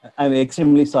 I'm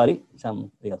extremely sorry.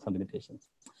 We have some limitations.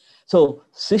 So,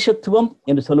 சிஷ்யத்துவம்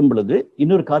என்று சொல்லும் பொழுது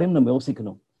இன்னொரு காரியம் நம்ம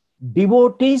யோசிக்கணும்.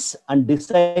 டிவோட்டீஸ் அண்ட்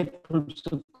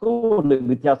டிசைபிள்ஸுக்கும் ஒரு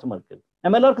வித்தியாசம் இருக்குது.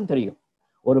 நம்ம எல்லாருக்கும் தெரியும்,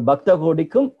 ஒரு பக்த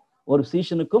கோடிக்கும் ஒரு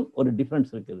சீஷனுக்கும் ஒரு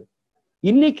டிஃபரன்ஸ் இருக்குது.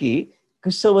 இன்னைக்கு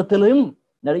கிறிஸ்தவத்திலும்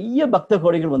நிறைய பக்த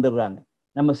கோடிகள் வந்துடுறாங்க.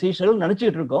 நம்ம சீஷர்கள்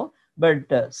நினைச்சுக்கிட்டு இருக்கோம்,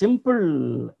 பட் சிம்பிள்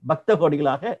பக்த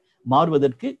கோடிகளாக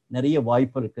மாறுவதற்கு நிறைய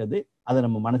வாய்ப்பு இருக்குது. அதை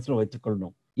நம்ம மனசுல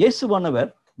வைத்துக்கொள்ளணும்.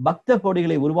 இயேசுவானவர் பக்த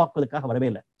கோடிகளை உருவாக்குவதற்காக வரவே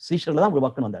இல்லை, சீஷர்களை தான்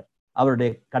உருவாக்கணும் வந்தார்.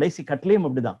 அவருடைய கடைசி கட்டளையும்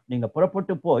அப்படிதான், நீங்க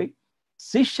புறப்பட்டு போய்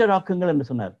சீஷராக்குங்கள் என்று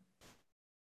சொன்னார்.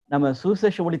 நம்ம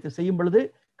சுவிசேஷ ஒழித்து செய்யும் பொழுது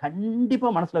கண்டிப்பா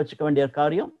மனசுல வச்சுக்க வேண்டிய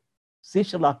காரியம்,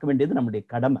 சீஷர்களாக்க வேண்டியது நம்முடைய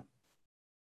கடமை.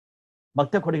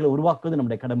 பக்த கோடிகளை உருவாக்குவது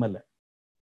நம்முடைய கடமை இல்லை.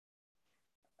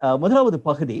 முதலாவது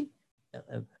பகுதி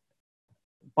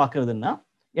பார்க்கறதுன்னா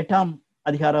 8ஆம்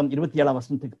அதிகாரம் 27ஆம்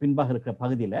வசனத்துக்கு பின்பாக இருக்கிற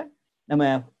பகுதியில நம்ம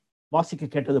வாசிக்க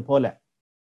கேட்டது போல,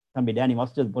 தம்பி டேனி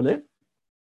வாசிச்சது போல,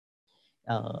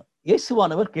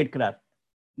 இயேசுவானவர் கேட்கிறார்,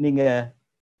 நீங்க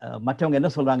மற்றவங்க என்ன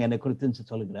சொல்றாங்க என்னை குறித்து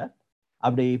சொல்லுகிறார்.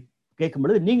 அப்படி கேட்கும்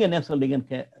பொழுது நீங்க என்ன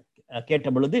சொல்றீங்கன்னு கேட்ட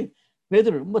பொழுது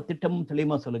பேதுரு ரொம்ப திட்டமும்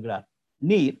தெளிவுமா சொல்லுகிறார்,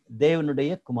 நீர்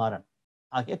தேவனுடைய குமாரன்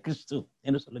ஆகிய கிறிஸ்து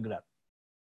என்று சொல்லுகிறார்.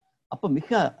 அப்ப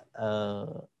மிக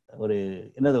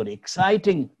ஒரு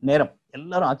எக்ஸைட்டிங் நேரம்.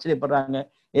 எல்லாரும் ஆச்சரியப்படுறாங்க.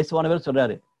 இயேசுவானவர்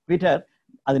சொல்றாரு, பீட்டர்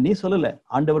அது நீ சொல்லல,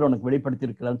 ஆண்டவர் உனக்கு வெளிப்படுத்தி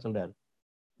இருக்கிறான்னு சொல்றாரு.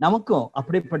 நமக்கும்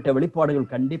அப்படிப்பட்ட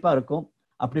வெளிப்பாடுகள் கண்டிப்பா இருக்கும்.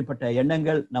 அப்படிப்பட்ட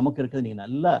எண்ணங்கள் நமக்கு இருக்குது. நீங்க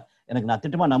நல்லா நான்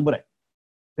திட்டமா நம்புறேன்.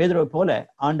 பேதுருவை போல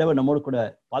ஆண்டவர் நம்மோடு கூட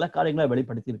பல காரியங்களை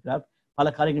வெளிப்படுத்தி இருக்கிறார்,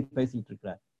 பல காரியங்கள் பேசிட்டு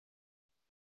இருக்கிறார்.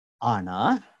 ஆனா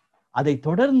அதை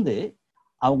தொடர்ந்து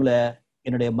அவங்கள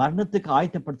என்னுடைய மரணத்துக்கு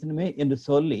ஆயத்தப்படுத்தணுமே என்று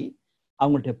சொல்லி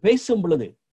அவங்கள்ட்ட பேசும் பொழுது,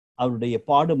 அவருடைய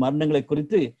பாடு மரணங்களை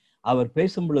குறித்து அவர்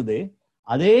பேசும் பொழுது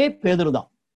அதே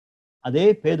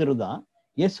பேதுரு தான்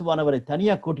இயேசுவானவரை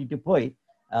தனியா கூட்டிட்டு போய்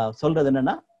சொல்றது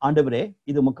என்னன்னா, ஆண்டவரே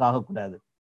இது உமக்கு ஆகக்கூடாது,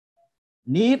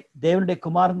 நீர் தேவனுடைய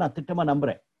குமாரன் நான் திட்டமா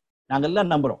நம்புறேன், நாங்க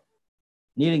எல்லாம் நம்புறோம்,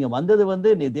 நீர் இங்க வந்தது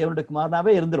நீ தேவனுடைய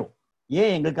குமாரனாவே இருந்துரும்,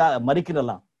 ஏன் எங்களுக்காக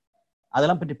மறிக்கிறலாம்,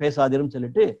 அதெல்லாம் பற்றி பேசாதிரும்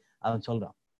சொல்லிட்டு அவன்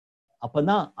சொல்றான்.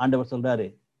 அப்பதான் ஆண்டவர் சொல்றாரு,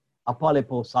 அப்பாலே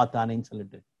போ சாத்தானேன்னு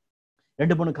சொல்லிட்டு.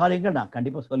 2-3 காரியங்கள் நான்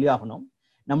கண்டிப்பா சொல்லி ஆகணும்.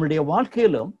 நம்மளுடைய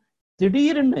வாழ்க்கையிலும்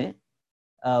திடீர்னு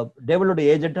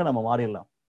டெவலுடைய ஏஜென்ட்டா நம்ம மாறிடலாம்.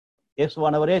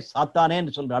 இயேசுவானவரே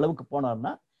சாத்தானேன்னு சொல்ற அளவுக்கு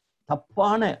போனார்னா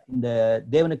தப்பான இந்த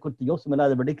தேவனை குறித்து யோசனை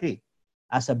இல்லாதபடிக்கு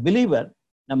as a believer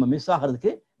நம்ம மிஸ்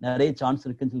ஆகிறதுக்கு நிறைய சான்ஸ்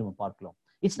இருக்குன்னு சொல்லி நம்ம பார்க்கலாம்.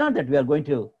 It's not that we are going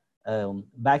to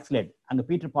backslide. அங்க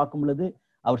பீட்டர் பார்க்கும் பொழுது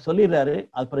அவர் சொல்லிடுறாரு,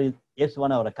 அப்புறம்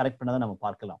இயேசுவான அவரை கரெக்ட் பண்ணதான் நம்ம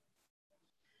பார்க்கலாம்.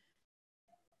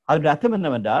 அதனுடைய அர்த்தம்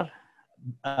என்னவென்றால்,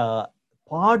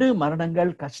 பாடு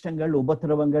மரணங்கள் கஷ்டங்கள்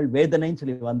உபத்திரவங்கள் வேதனைன்னு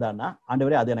சொல்லி வந்தான்னா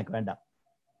ஆண்டவரே அது எனக்கு வேண்டாம்.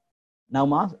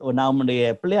 நம்முடைய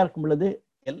பிள்ளையா இருக்கும் பொழுது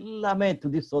எல்லாமே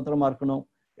துதி ஸ்தோத்திரமா இருக்கணும்,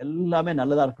 எல்லாமே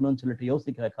நல்லதா இருக்கணும்னு சொல்லிட்டு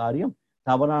யோசிக்கிற காரியம்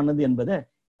தவறானது என்பதை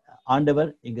ஆண்டவர்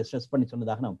இங்க ஸ்ட்ரெஸ் பண்ணி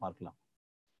சொன்னதாக நம்ம பார்க்கலாம்.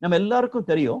 நம்ம எல்லாருக்கும்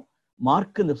தெரியும்,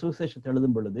 மார்க் இந்த சுவிசேஷத்தை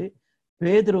எழுதும் பொழுது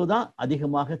பேதுரு தான்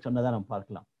அதிகமாக சொன்னதா நம்ம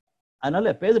பார்க்கலாம்.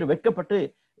 அதனால பேதுரு வெட்கப்பட்டு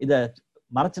இதை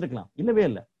மறைச்சிருக்கலாம், இல்லவே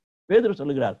இல்லை. பேதுரு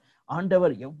சொல்லுகிறார்,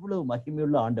 ஆண்டவர் எவ்வளவு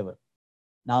மகிமையுள்ள ஆண்டவர்,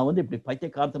 நான் இப்படி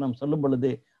பைத்தியக்காரத்தை நம்ம சொல்லும் பொழுது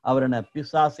அவர் என்ன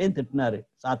பிசாசேன்னு திட்டினாரு,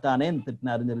 சாத்தானேன்னு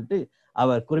திட்டினாருன்னு சொல்லிட்டு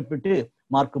அவர் குறிப்பிட்டு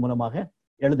மார்க் மூலமாக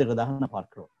எழுதுகிறதாக நான்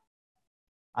பார்க்கிறோம்.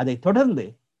 அதை தொடர்ந்து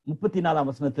 34ஆம்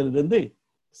வசனத்திலிருந்து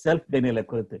செல்ஃப் டெனியலை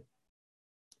குறித்து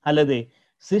அல்லது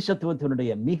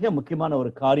சீஷத்துவத்தினுடைய மிக முக்கியமான ஒரு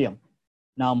காரியம்,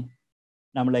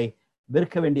 நம்மளை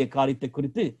வெறுக்க வேண்டிய காரியத்தை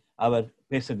குறித்து அவர்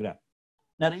பேசுகிறார்.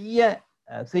 நிறைய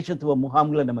சீஷத்துவ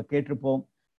முகாம்களை நம்ம கேட்டிருப்போம்.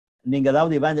 நீங்க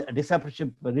ஏதாவது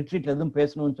டிசைபிள்ஷிப் ரிட்ரீட்ல எதுவும்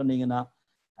பேசணும்னு சொன்னீங்கன்னா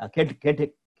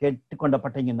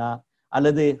கேட்டுக்கொண்டப்பட்டீங்கன்னா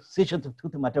அல்லது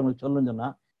சீஷத்துவத்தை மற்றவங்களுக்கு சொல்லணும்னு சொன்னா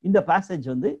இந்த பேசேஜ்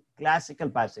வந்து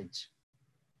கிளாசிக்கல் பேசேஜ்.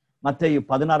 மத்தேயு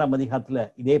 16ஆம் அதிகாரத்துல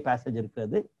இதே பேசேஜ்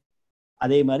இருக்கிறது.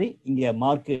 அதே மாதிரி இங்க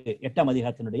மார்க் 8ஆம்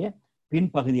அதிகாரத்தினுடைய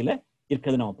பின்பகுதியில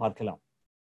இருக்கிறது நம்ம பார்க்கலாம்.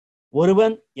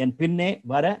 ஒருவன் என் பின்னே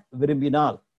வர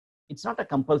விரும்பினால், it's not a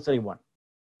compulsory one.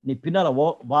 நீ பின்னால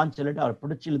வான்னு சொல்லிட்டு அவர்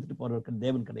பிடிச்சி இழுத்துட்டு போறவருக்கு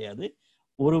தேவன் கிடையாது.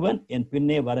 ஒருவன் என்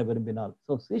பின்னே வர விரும்பினால்.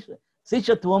 ஸோ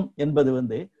சீஷத்துவம் என்பது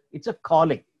வந்து it's a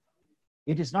calling,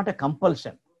 it is not a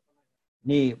compulsion.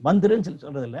 நீ வந்துருன்னு சொல்லி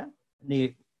சொல்றது இல்லை.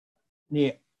 நீ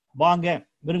வாங்க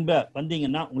விரும்ப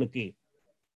வந்தீங்கன்னா உங்களுக்கு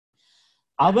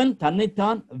அவன்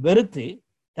தன்னைத்தான் வெறுத்து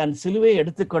தன் சிலுவையை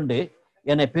எடுத்துக்கொண்டு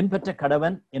என்னை பின்பற்ற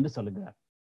கடவன் என்று சொல்லுகிறார்.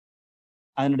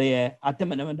 அதனுடைய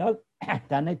அர்த்தம் என்னவென்றால்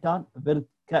தன்னைத்தான்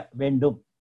வெறுக்க வேண்டும்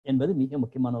என்பது மிக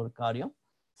முக்கியமான ஒரு காரியம்.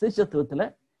 சீஷத்துவத்துல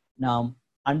நாம்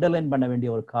அண்டர்லைன் பண்ண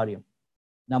வேண்டிய ஒரு காரியம்.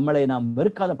 நம்மளை நாம்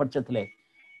வெறுக்காத பட்சத்திலே,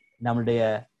 நம்மளுடைய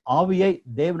ஆவியை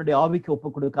தேவனுடைய ஆவிக்கு ஒப்பு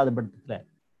கொடுக்காத பட்சத்துல,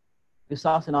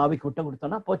 பிசாசின் ஆவிக்கு விட்டு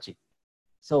கொடுத்தோம்னா போச்சு.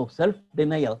 So self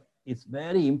denial is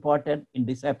very important in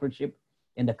discipleship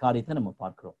என்ற காரியத்தை நம்ம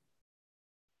பார்க்கிறோம்.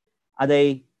 அதை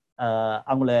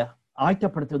அவங்கள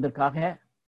ஆயத்தப்படுத்துவதற்காக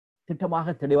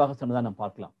திட்டமாக தெளிவாக சொன்னதான் நம்ம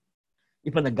பார்க்கலாம்.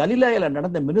 இப்ப இந்த கலிலேயால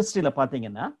நடந்த மினிஸ்ட்ரியில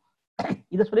பாத்தீங்கன்னா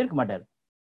இதை சொல்லியிருக்க மாட்டாரு.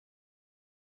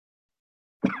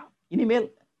 இனிமேல்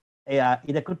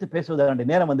இதை குறித்து பேசுவதற்கான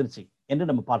நேரம் வந்துருச்சு என்று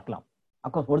நம்ம பார்க்கலாம்.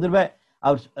 அப்போ ஒரு தடவை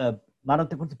அவர்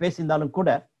மரணத்தை குறித்து பேசியிருந்தாலும் கூட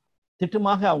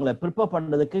திட்டமாக அவங்களை ப்ரிப்பேர்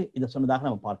பண்ணதுக்கு இதை சொன்னதாக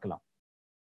நம்ம பார்க்கலாம்.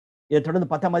 இதை தொடர்ந்து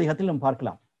 10ஆம் அதிகாரத்தில் நம்ம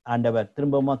பார்க்கலாம். ஆண்டவர்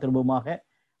திரும்பவுமாக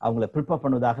அவங்களை ப்ரிப்பேர்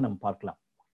பண்ணுவதாக நம்ம பார்க்கலாம்.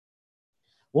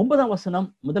 9ஆம் வசனம்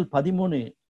முதல் 13,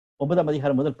 9ஆம்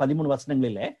அதிகாரம் முதல் 13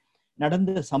 வசனங்களிலே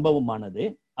நடந்த சம்பவமானது,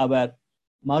 அவர்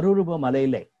மறுரூப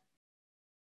மலையிலே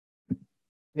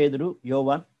பேதுரு,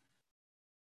 யோவான்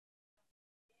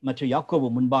மற்றும் யாக்கோபு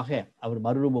முன்பாக அவர்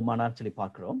மறுரூபமானார் சொல்லி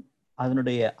பார்க்கிறோம்.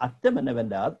 அதனுடைய அர்த்தம்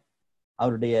என்னவென்றால்,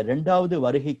 அவருடைய 2வது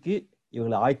வருகைக்கு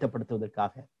இவர்களை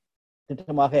ஆயத்தப்படுத்துவதற்காக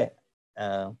திட்டமாக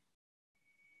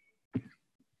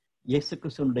இயேசு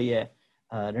கிறிஸ்துவனுடைய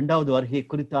 2வது வருகை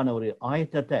குறித்தான ஒரு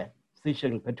ஆயத்தத்தை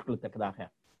சீஷர்கள் பெற்றுக்கொள்ளத்தக்கதாக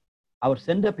அவர்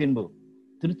சென்ற பின்பு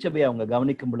திருச்சபையை அவங்க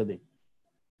கவனிக்கும் பொழுது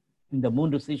இந்த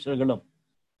 3 சீஷர்களும்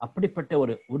அப்படிப்பட்ட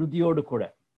ஒரு உறுதியோடு கூட,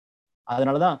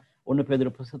 அதனாலதான் 1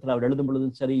 பேதுரு புத்தகத்தில் அவர் எழுதும்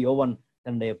பொழுதும் சரி, யோவான்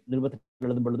தன்னுடைய நிருபத்தில்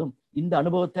எழுதும் பொழுதும் இந்த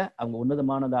அனுபவத்தை அவங்க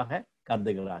உன்னதமானதாக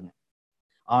கருதுகிறாங்க.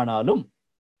 ஆனாலும்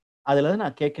அதுல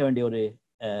நான் கேட்க வேண்டிய ஒரு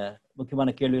முக்கியமான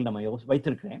கேள்விகள் நம்ம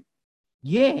வைத்திருக்கிறேன்.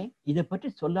 ஏன் இதை பற்றி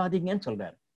சொல்லாதீங்கன்னு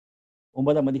சொல்றாரு.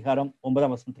 9ஆம் அதிகாரம்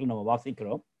 9ஆம் வசனத்தில் நம்ம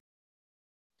வாசிக்கிறோம்,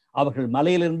 அவர்கள்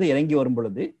மலையிலிருந்து இறங்கி வரும்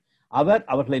பொழுது அவர்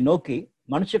அவர்களை நோக்கி,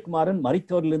 மனுஷகுமாரன்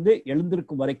மரித்தோரிலிருந்து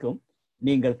எழுந்திருக்கும் வரைக்கும்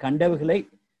நீங்கள் கண்டவைகளை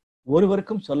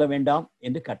ஒருவருக்கும் சொல்ல வேண்டாம்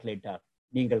என்று கட்டளையிட்டார்.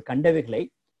 நீங்கள் கண்டவைகளை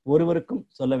ஒருவருக்கும்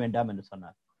சொல்ல வேண்டாம் என்று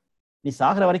சொன்னார். நீ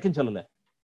சாகிற வரைக்கும் சொல்லல,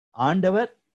 ஆண்டவர்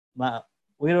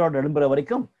உயிரோடு எழும்புற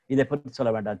வரைக்கும் இதை பற்றி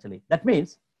சொல்ல வேண்டாம் சொல்லி. That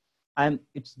means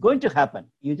it's going to happen,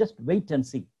 you just wait and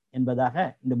see என்பதாக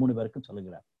இந்த 3 பேருக்கும்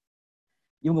சொல்லுகிறார்.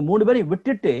 இவங்க 3 பேரை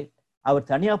விட்டுட்டு அவர்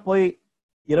தனியா போய்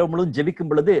இரவு முழுவதும் ஜெபிக்கும்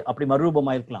பொழுது அப்படி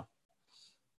மறுரூபமாயிருக்கலாம்.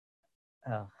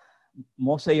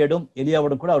 மோசையோடும்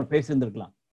எலியாவோடும் கூட அவர்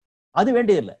பேசியிருந்திருக்கலாம். அது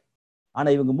வேண்டியதில்லை. ஆனா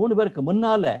இவங்க 3 பேருக்கு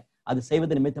முன்னால அது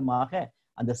செய்வது நிமித்தமாக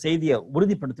அந்த செய்தியை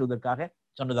உறுதிப்படுத்துவதற்காக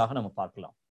சொன்னதாக நம்ம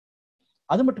பார்க்கலாம்.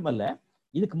 அது மட்டுமல்ல,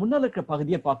 இதுக்கு முன்னால் இருக்கிற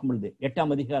பகுதியை பார்க்கும் பொழுது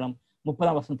 8ஆம் அதிகாரம்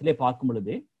 30ஆம் வசனத்திலே பார்க்கும்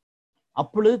பொழுது,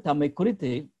 அப்பொழுது தம்மை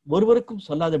குறித்து ஒருவருக்கும்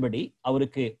சொல்லாதபடி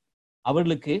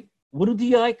அவர்களுக்கு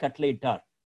உறுதியாய் கட்டளையிட்டார்.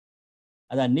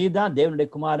 அதான் நீதான் தேவனுடைய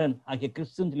குமாரன் ஆகிய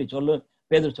கிறிஸ்துன்னு சொல்லி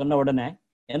பேதுரு சொன்ன உடனே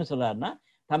என்ன சொல்றாருன்னா,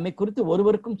 தம்மை குறித்து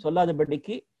ஒருவருக்கும்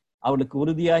சொல்லாதபடிக்கு அவளுக்கு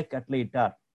உறுதியாய்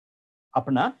கட்டளையிட்டார்.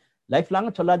 அப்படின்னா லைஃப்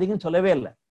லாங்க சொல்லாதீங்கன்னு சொல்லவே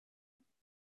இல்லை.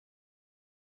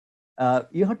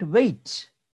 You have to wait.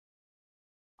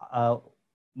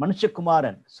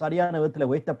 மனுஷகுமாரன் சரியான விதத்துல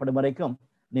உயர்த்தப்படும் வரைக்கும்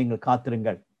நீங்கள்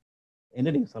காத்திருங்கள்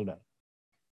என்று நீங்க சொல்றாரு.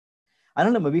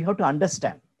 அதனால நம்ம we have to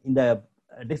understand, இந்த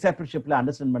டிசைபிள்ஷிப்ல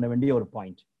அண்டர்ஸ்டாண்ட் பண்ண வேண்டிய ஒரு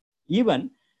பாயிண்ட். ஈவன்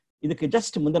இதுக்கு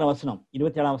ஜஸ்ட் முந்தின வசனம்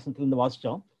 27ஆம் வசனத்துல இருந்து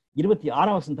வாசிச்சோம்.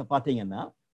 26ஆம் வசனத்தை பார்த்தீங்கன்னா,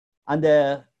 அந்த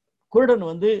குருடன்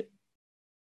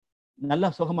நல்லா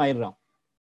சுகமாயிடுறான்.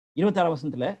 26ஆம்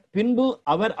வசனத்துல, பின்பு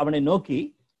அவர் அவனை நோக்கி,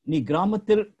 நீ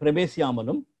கிராமத்தில்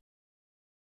பிரவேசியாமலும்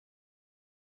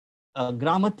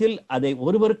கிராமத்தில் அதை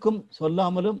ஒருவருக்கும்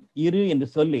சொல்லாமலும் இரு என்று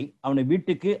சொல்லி அவனை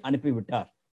வீட்டுக்கு அனுப்பிவிட்டார்.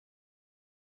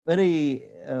 வெரி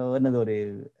ஒரு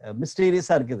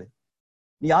மிஸ்டீரியஸா இருக்குது.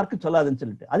 நீ யாருக்கும் சொல்லாதுன்னு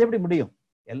சொல்லிட்டு, அது எப்படி முடியும்?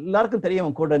 எல்லாருக்கும் தெரியும்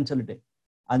அவன் கூடன்னு சொல்லிட்டு.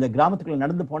 அந்த கிராமத்துக்குள்ள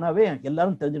நடந்து போனாவே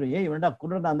எல்லாரும் தெரிஞ்சிடும், ஏன் இவன்டா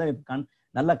குருடனா தான்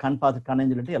நல்லா கண்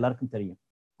பார்த்துக்கானேன்னு சொல்லிட்டு எல்லாருக்கும் தெரியும்.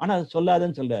 ஆனா அது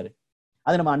சொல்லாதுன்னு சொல்றாரு.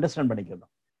 அதை நம்ம அண்டர்ஸ்டாண்ட்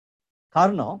பண்ணிக்கிறோம்.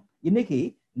 காரணம், இன்னைக்கு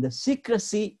இந்த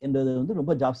சீக்ரசி என்றது வந்து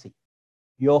ரொம்ப ஜாஸ்தி.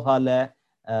 யோகால,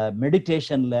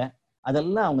 மெடிடேஷன்ல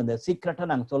அதெல்லாம் அவங்க இந்த சீக்ரெட்டா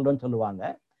நாங்க சொல்றோம்னு சொல்லுவாங்க.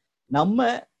 நம்ம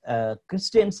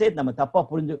கிறிஸ்டியன்ஸே நம்ம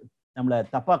நம்மளை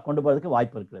தப்பா கொண்டு போறதுக்கு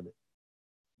வாய்ப்பு இருக்கிறது.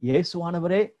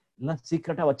 இயேசுவானவரே எல்லாம்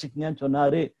சீக்ரெட்டா வச்சுக்கங்கன்னு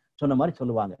சொன்ன மாதிரி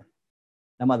சொல்லுவாங்க.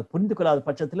 நம்ம அதை புரிந்து கொள்ளாத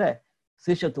பட்சத்துல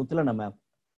சீஷத்துவத்துல நம்ம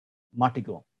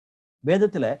மாட்டிக்குவோம்.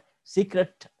 வேதத்துல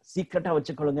சீக்ரெட்டா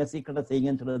வச்சுக்கொள்ளுங்க, சீக்ரெட்டா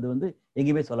செய்யுங்கன்னு சொல்றது வந்து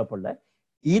எங்கேயுமே சொல்லப்படல.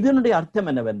 இதனுடைய அர்த்தம்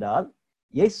என்னவென்றால்,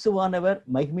 இயேசுவானவர்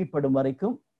மகிமைப்படும்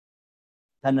வரைக்கும்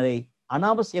தன்னை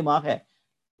அனாவசியமாக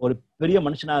ஒரு பெரிய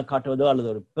மனுஷனாக காட்டுவதோ அல்லது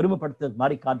ஒரு பெருமைப்படுத்துவது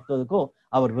மாதிரி காட்டுவதற்கோ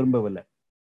அவர் விரும்பவில்லை.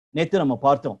 நேற்று நம்ம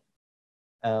பார்த்தோம்,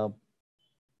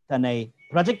 தன்னை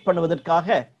ப்ரொஜெக்ட் பண்ணுவதற்காக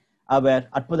அவர்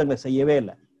அற்புதங்களை செய்யவே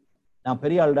இல்லை. நான்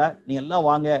பெரிய ஆளுடா, நீ எல்லாம்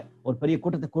வாங்க, ஒரு பெரிய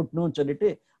கூட்டத்தை கூட்டணும்னு சொல்லிட்டு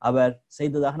அவர்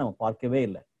செய்ததாக நம்ம பார்க்கவே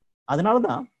இல்லை.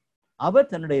 அதனாலதான் அவர்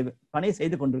தன்னுடைய பணியை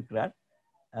செய்து கொண்டிருக்கிறார்.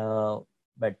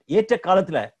 பட் ஏற்ற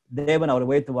காலத்துல தேவன் அவரை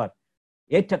உயர்த்துவார்.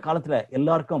 ஏற்ற காலத்துல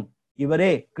எல்லாருக்கும்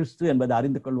இவரே கிறிஸ்து என்பதை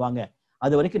அறிந்து கொள்வாங்க.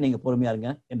 அது வரைக்கும் நீங்க பொறுமையா இருங்க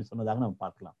என்று சொன்னதாக நம்ம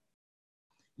பார்க்கலாம்.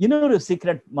 இன்னொரு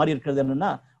சீக்ரெட் மாதிரி இருக்கிறது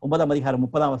என்னன்னா, 9ஆம் அதிகாரம்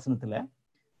 30ஆம் வசனத்துல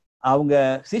அவங்க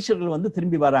சீஷர்கள் வந்து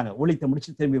திரும்பி வராங்க, ஊழியத்தை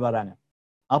முடிச்சு திரும்பி வராங்க.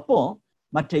 அப்போ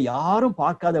மற்ற யாரும்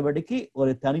பார்க்காதபடிக்கு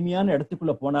ஒரு தனிமையான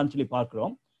இடத்துக்குள்ள போனான்னு சொல்லி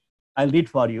பார்க்கிறோம். ஐ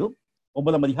ரீட் ஃபார் யூ.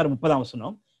 9ஆம் அதிகாரம் 30ஆம்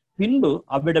வசனம். பின்பு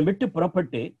அவ்விடம் விட்டு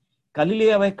புறப்பட்டு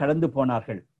கலிலேயாவை கடந்து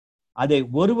போனார்கள். அதை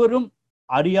ஒருவரும்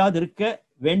அறியாதிருக்க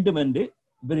வேண்டும் என்று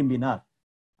விரும்பினார்.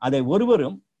 அதை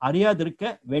ஒருவரும் அறியாதிருக்க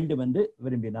வேண்டும் என்று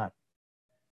விரும்பினார்.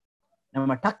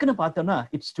 நம்ம டக்குன்னு பார்த்தோம்னா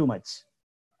இட்ஸ் டூ மச்.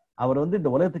 அவர் வந்து இந்த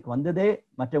உலகத்துக்கு வந்ததே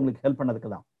மற்றவங்களுக்கு ஹெல்ப் பண்ணதுக்கு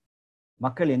தான்.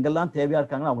 மக்கள் எங்கெல்லாம் தேவையா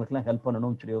இருக்காங்களோ அவங்களுக்கு எல்லாம் ஹெல்ப்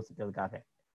பண்ணணும்னு சொல்லி யோசிக்கிறதுக்காக.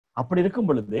 அப்படி இருக்கும்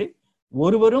பொழுது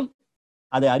ஒருவரும்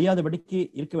அதை அறியாதபடிக்கு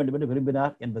இருக்க வேண்டும் என்று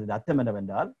விரும்பினார் என்பது அர்த்தம்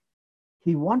என்னவென்றால்,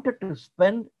 he wanted to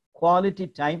spend quality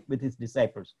time with his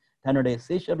disciples. தன்னுடைய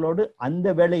சீஷர்களோடு அந்த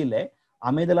வேளையில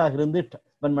அமைதலாக இருந்து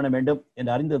ஸ்பெண்ட் பண்ண வேண்டும்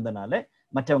என்று அறிந்திருந்தனால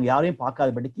மற்றவங்க யாரையும்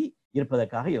பார்க்காதபடிக்கு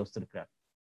இருப்பதற்காக யோசித்திருக்கிறார்.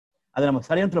 அதை நம்ம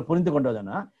சரியானத்துல புரிந்து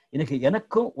கொண்டதுன்னா, இன்னைக்கு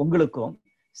எனக்கும் உங்களுக்கும்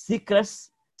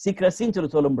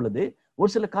சீக்ரஸின்னு சொல்லும் பொழுது ஒரு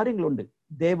சில காரியங்கள் உண்டு.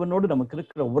 தேவனோடு நமக்கு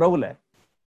இருக்கிற உறவுல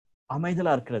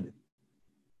அமைதலா இருக்கிறது.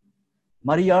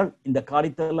 மரியாள் இந்த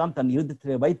காரியத்தை எல்லாம் தன்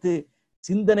இருதயத்தில் வைத்து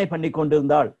சிந்தனை பண்ணி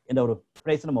கொண்டிருந்தாள் என்ற ஒரு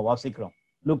பிரைஸ் நம்ம வாசிக்கிறோம்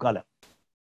லூக்கால.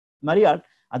 மரியாள்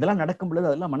அதெல்லாம் நடக்கும் பொழுது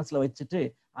அதெல்லாம் மனசுல வச்சுட்டு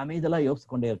அமைதலா யோசிச்சு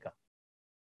கொண்டே இருக்கா.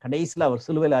 கடைசியில அவர்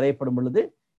சிலுவையில் அறையப்படும் பொழுது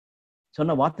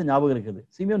சொன்ன வார்த்தை ஞாபகம் இருக்குது.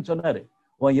 சிமியோன் சொன்னாரு,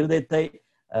 உன் இருதயத்தை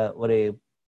ஒரு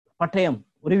பட்டயம்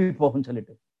உருவி போகும்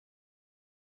சொல்லிட்டு.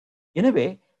 எனவே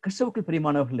கிறிஸ்துவுக்குள்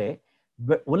பிரியமானவர்களே,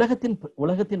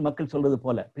 உலகத்தின் மக்கள் சொல்றது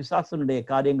போல, பிசாசனுடைய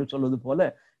காரியங்கள் சொல்வது போல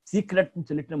சீக்ரெட்னு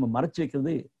சொல்லிட்டு நம்ம மறைச்சு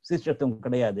வைக்கிறது சீக்கிரத்துவம்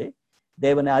கிடையாது.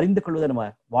 தேவனை அறிந்து கொள்வதை நம்ம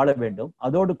வாழ வேண்டும்.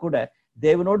 அதோடு கூட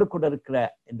தேவனோடு கூட இருக்கிற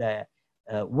இந்த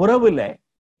உறவுல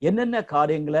என்னென்ன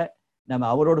காரியங்களை நம்ம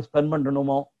அவரோடு ஸ்பெண்ட்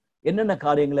பண்ணணுமோ, என்னென்ன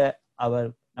காரியங்களை அவர்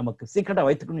நமக்கு சீக்கிரட்டா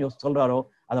வைத்துக்கணும்னு சொல்றாரோ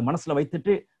அதை மனசுல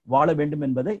வைத்துட்டு வாழ வேண்டும்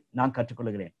என்பதை நான்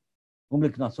கற்றுக்கொள்கிறேன்,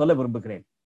 உங்களுக்கு நான் சொல்ல விரும்புகிறேன்.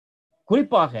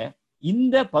 குறிப்பாக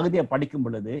இந்த பகுதியை படிக்கும்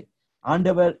பொழுது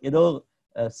ஆண்டவர் ஏதோ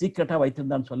சீக்கிரட்டா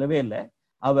வைத்திருந்தான்னு சொல்லவே இல்லை.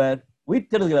 அவர்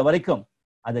உயிர்த்தெழுகிற வரைக்கும்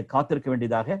அதை காத்திருக்க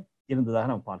வேண்டியதாக இருந்ததாக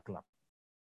நம்ம பார்க்கலாம்.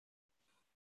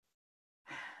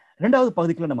 2வது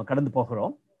பகுதிக்குள்ள நம்ம கடந்து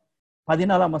போகிறோம்.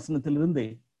 14ஆம் வசனத்திலிருந்து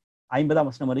 50ஆம்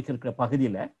வசனம் வரைக்கும் இருக்கிற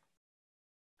பகுதியில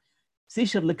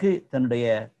சீஷர்களுக்கு தன்னுடைய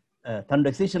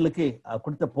சீஷர்களுக்கு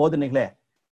கொடுத்த போதனைகளை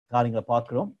காரியங்களை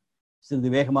பார்க்கிறோம்.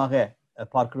 சிறிது வேகமாக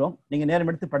பார்க்கிறோம். நீங்க நேரம்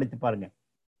எடுத்து படித்து பாருங்க.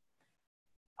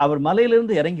 அவர்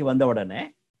மலையிலிருந்து இறங்கி வந்த உடனே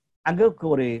அங்க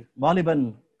ஒரு வாலிபன்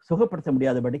சுகப்படுத்த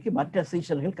முடியாதபடிக்கு மற்ற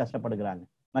சீஷர்கள்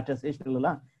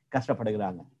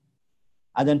கஷ்டப்படுகிறாங்க.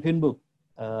 அதன் பின்பு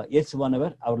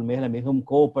இயேசுவானவர் அவர் மேல மிகவும்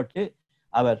கோவப்பட்டு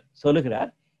அவர் சொல்லுகிறார்,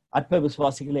 அற்ப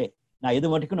விசுவாசிகளே, நான் எது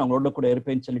மட்டுக்கும் நான் உங்களோட கூட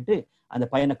இருப்பேன்னு சொல்லிட்டு அந்த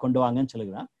பையனை கொண்டு வாங்கன்னு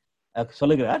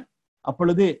சொல்லுகிறார்.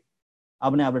 அப்பொழுது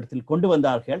அவனை அவரிடத்தில் கொண்டு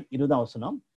வந்தார்கள். 20ஆம்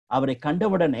வசனம். அவரை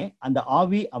கண்டவுடனே அந்த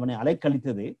ஆவி அவனை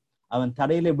அலைக்கழித்தது. அவன்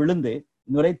தரையிலே விழுந்து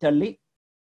நுரை தள்ளி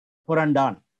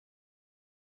புரண்டான்.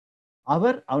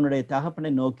 அவர் அவனுடைய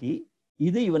தகப்பனை நோக்கி,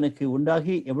 இது இவனுக்கு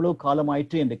உண்டாகி எவ்வளவு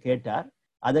காலமாயிற்று என்று கேட்டார்.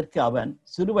 அதற்கு அவன்,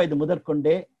 சிறு வயது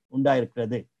முதற்கொண்டே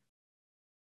உண்டாயிருக்கிறது.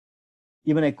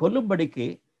 இவனை கொல்லும்படிக்கு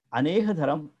அநேக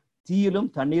தரம் தீயிலும்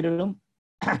தண்ணீரிலும்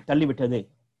தள்ளிவிட்டது.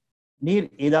 நீர்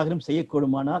ஏதாகவும்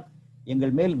செய்யக்கூடுமானால்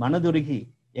எங்கள் மேல் மனதுருகி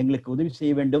எங்களுக்கு உதவி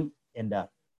செய்ய வேண்டும் என்றார்.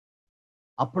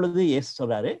 அப்பொழுது இயேசு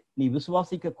சொல்றாரு, நீ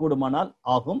விசுவாசிக்க கூடுமானால்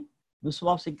ஆகும்,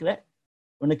 விசுவாசிக்கிற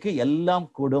உனக்கு எல்லாம்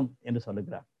கூடும் என்று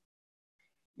சொல்லுகிறார்.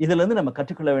 இதுல இருந்து நம்ம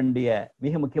கற்றுக்கொள்ள வேண்டிய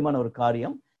மிக முக்கியமான ஒரு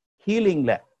காரியம்,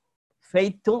 ஹீலிங்ல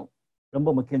ஃபெய்த்தும் ரொம்ப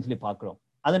முக்கியம் சொல்லி பார்க்கிறோம்.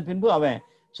 அதன் பின்பு அவன்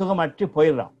சுகமாற்றி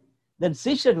போயிடுறான். தென்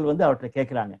சீஷர்கள் வந்து அவர்கிட்ட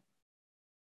கேட்கிறாங்க,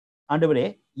 ஆண்டவரே,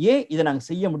 ஏன் இதை நாங்க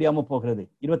செய்ய முடியாம போகிறது?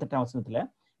 28ஆம் வசனத்துல,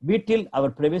 வீட்டில்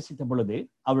அவர் பிரவேசித்த பொழுது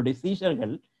அவருடைய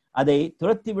சீஷர்கள் அதை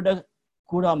துரத்திவிட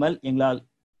கூடாமல் எங்களால்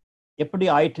எப்படி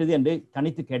ஆயிற்றது என்று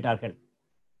தனித்து கேட்டார்கள்.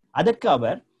 அதற்கு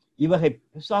அவர், இவ்வகை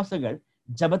பிசாசுகள்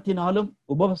ஜபத்தினாலும்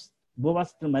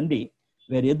உபவாசத்திலும் அன்றி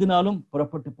வேறு எதுனாலும்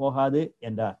புறப்பட்டு போகாது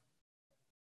என்றார்.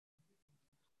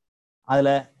 அதுல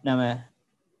நம்ம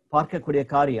பார்க்கக்கூடிய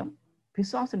காரியம்,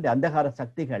 பிசாசுடைய அந்தகார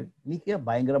சக்திகள் மிக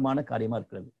பயங்கரமான காரியமா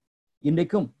இருக்கிறது.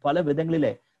 இன்றைக்கும் பல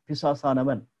விதங்களிலே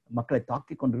பிசாசானவன் மக்களை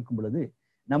தாக்கி கொண்டிருக்கும் பொழுது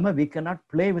நம்ம we cannot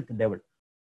play with the devil.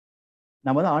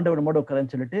 நம்ம தான் ஆண்டவர் நம்மோட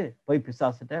உட்காரன்னு சொல்லிட்டு போய்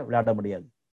பிசாசிட்ட விளையாட முடியாது.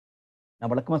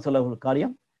 நான் வழக்கமா சொல்ல ஒரு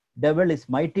காரியம், devil is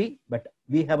mighty but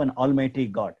we have an almighty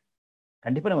God.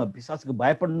 கண்டிப்பா நம்ம பிசாசுக்கு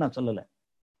பயப்படணும்னு நான் சொல்லலை.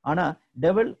 ஆனா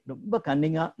devil ரொம்ப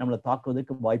கன்னிங்கா நம்மளை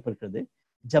தாக்குவதற்கு வாய்ப்பு இருக்கிறது.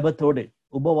 ஜபத்தோடு,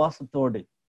 உபவாசத்தோடு,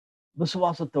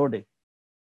 விசுவாசத்தோடு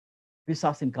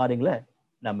பிசாசின் காரியங்களை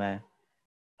நம்ம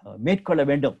மேற்கொள்ள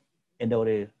வேண்டும் என்ற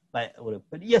ஒரு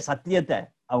பெரிய சத்தியத்தை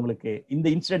அவங்களுக்கு இந்த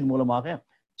இன்சிடென்ட் மூலமாக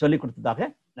சொல்லிக் கொடுத்ததாக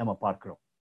நம்ம பார்க்கிறோம்.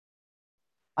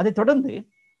 அதை தொடர்ந்து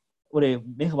ஒரு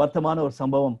மிக வருத்தமான ஒரு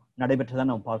சம்பவம் நடைபெற்றதான்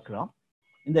நம்ம பார்க்கிறோம்.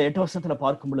 இந்த 8 வருஷத்துல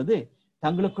பார்க்கும் பொழுது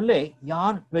தங்களுக்குள்ளே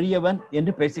யார் பெரியவன்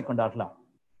என்று பேசிக்கொண்டார்களாம்.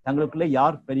 தங்களுக்குள்ளே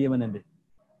யார் பெரியவன் என்று.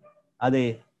 அது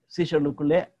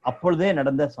சீஷர்களுக்குள்ளே அப்பொழுதே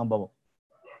நடந்த சம்பவம்.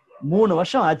 3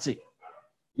 வருஷம் ஆச்சு.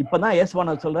 இப்பதான்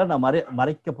இயேசுவானவர் சொல்றாரு, நான்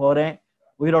மறைக்க போறேன்,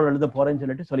 உயிரோடு எழுத போறேன்னு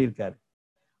சொல்லிட்டு சொல்லியிருக்காரு.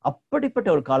 அப்படிப்பட்ட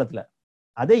ஒரு காலத்துல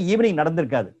அதே ஈவினிங்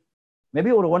நடந்திருக்காது.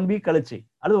 மேபி ஒரு 1 வீக் கழிச்சு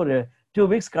அல்லது ஒரு 2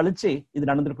 வீக்ஸ் கழிச்சு இது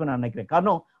நடந்திருக்கும்னு நான் நினைக்கிறேன்.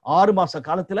 காரணம் 6 மாச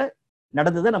காலத்துல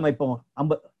நடந்ததை நம்ம இப்போ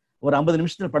ஒரு 50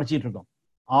 நிமிஷத்துல படிச்சுட்டு இருக்கோம்.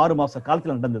 6 மாச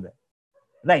காலத்துல நடந்தது.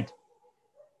 ரைட்.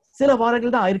 சில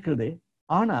வாரங்கள் தான் ஆயிருக்குது.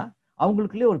 ஆனா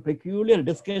அவங்களுக்குள்ளே ஒரு பெக்யூலியர்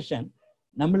டிஸ்கஷன்,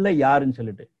 நம்மள யாருன்னு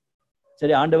சொல்லிட்டு.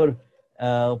 சரி, ஆண்டவர்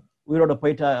உயிரோட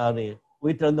போயிட்டாரு,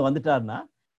 உயிர் திறந்து வந்துட்டாருன்னா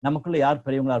நமக்குள்ள யார்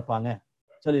பெரியவங்களா இருப்பாங்க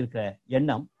சொல்லியிருக்கிற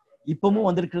எண்ணம் இப்பவும்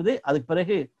வந்திருக்கிறது. அதுக்கு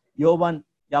பிறகு யோவான்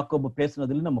யாக்கோபு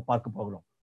பேசுனதுல நம்ம பார்க்க போகிறோம்.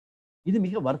 இது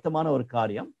மிக வருத்தமான ஒரு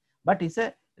காரியம். But it's a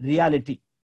reality.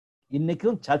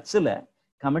 இன்னைக்கும் சர்ச்சில்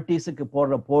கமிட்டிஸுக்கு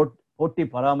போடுற போட்டி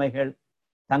பொறாமைகள்,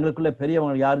 தங்களுக்குள்ள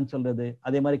பெரியவங்க யாருன்னு சொல்றது,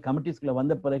 அதே மாதிரி கமிட்டிஸ்குள்ள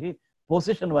வந்த பிறகு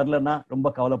பொசிஷன் வரலன்னா ரொம்ப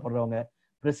கவலைப்படுறவங்க,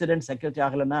 பிரசிடென்ட் செக்ரட்டரி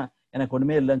ஆகலைன்னா எனக்கு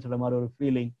ஒண்ணுமே இல்லைன்னு சொல்ற மாதிரி ஒரு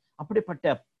ஃபீலிங்,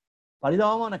 அப்படிப்பட்ட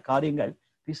பரிதாபமான காரியங்கள்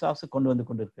பிசாசு கொண்டு வந்து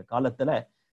கொண்டிருக்க காலத்துல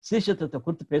சீஷத்துவத்தை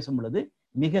குறித்து பேசும் பொழுது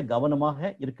மிக கவனமாக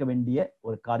இருக்க வேண்டிய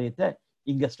ஒரு காரியத்தை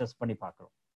இங்க ஸ்ட்ரெஸ் பண்ணி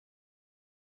பார்க்கிறோம்.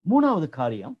 3வது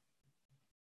காரியம்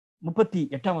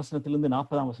 38ஆம் வசனத்திலிருந்து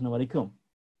 40ஆம் வசனம் வரைக்கும்.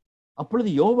 அப்பொழுது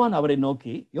யோவான் அவரை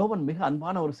நோக்கி, யோவான் மிக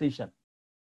அன்பான ஒரு சீஷன்,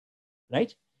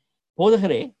 ரைட்?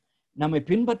 போதகரே, நம்மை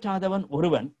பின்பற்றாதவன்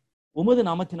ஒருவன் உமது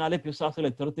நாமத்தினாலே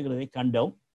பிசாசுகளை துரத்துகிறதை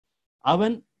கண்டோம்.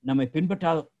 அவன் நம்மை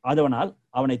பின்பற்றாதவனால்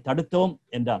அவனை தடுத்தோம்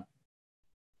என்றான்.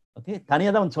 ஓகே, தனியா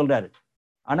தான் அவன் சொல்றாரு.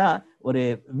 ஆனா ஒரு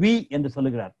வி என்று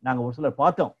சொல்லுகிறார். நாங்க ஒரு சிலர்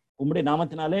பார்த்தோம், உம்முடைய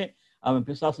நாமத்தினாலே அவன்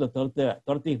பிசாசுல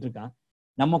துரத்திக்கிட்டு இருக்கான்,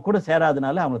 நம்ம கூட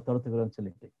சேராதனால அவனை துரத்துக்கிறோம்னு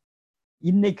சொல்லிட்டு.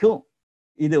 இன்னைக்கும்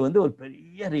இது ஒரு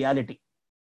பெரிய ரியாலிட்டி.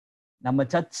 நம்ம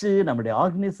சர்ச்சு, நம்மளுடைய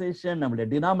ஆர்கனைசேஷன், நம்மளுடைய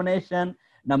டினாமினேஷன்,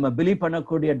 நம்ம பிலீவ்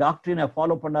பண்ணக்கூடிய டாக்டரினை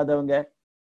ஃபாலோ பண்ணாதவங்க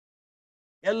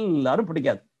எல்லாரும்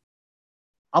பிடிக்காது.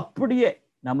 அப்படியே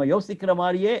நம்ம யோசிக்கிற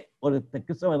மாதிரியே ஒரு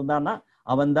கிறிஸ்தவன் இருந்தான்னா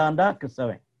அவன் தான்டா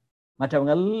கிறிஸ்தவன்,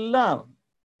 மற்றவங்க எல்லாம்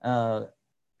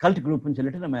கல்ட் குரூப்னு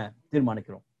சொல்லிட்டு நம்ம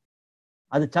தீர்மானிக்கிறோம்.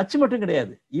 அது சர்ச் மட்டும்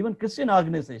கிடையாது, ஈவன் கிறிஸ்டியன்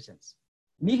ஆர்கனைசேஷன்ஸ்.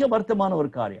 மிக வருத்தமான ஒரு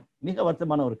காரியம், மிக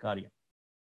வருத்தமான ஒரு காரியம்.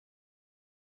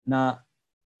 நான்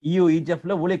EUEGF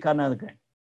ஊழியக்காரனா இருக்கிறேன்,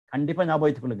 கண்டிப்பா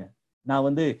ஞாபகத்துக் கொள்ளுங்க. நான்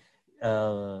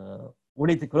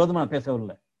ஊழியத்துக்கு விரோதமா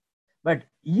பேசவில்லை. பட்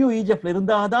EUEGF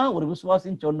இருந்தாதான் ஒரு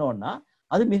விசுவாசின்னு சொன்னோம்னா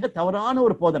அது மிக தவறான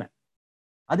ஒரு போதனை.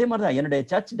 அதே மாதிரிதான் என்னுடைய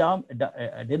சர்ச்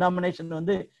டினாமினேஷன்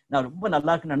நான் ரொம்ப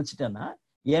நல்லா இருக்குன்னு நினைச்சிட்டேன்னா,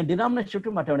 என்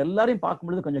டினாமினேஷன் மற்றவன் எல்லாரையும்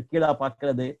பார்க்கும்பொழுது கொஞ்சம் கீழா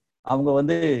பார்க்கறது, அவங்க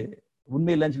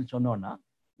உண்மை இல்லைன்னு சொல்லி சொன்னோம்னா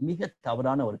மிக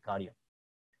தவறான ஒரு காரியம்.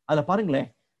 அதுல பாருங்களேன்,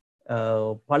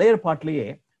 பழைய பாட்டிலேயே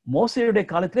மோசேயுடைய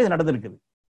காலத்திலே இது நடந்திருக்குது.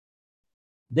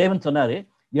 தேவன் சொன்னாரு,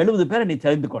 70 பேரை நீ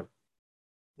தெரிந்து கொள்,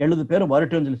 70 பேரும்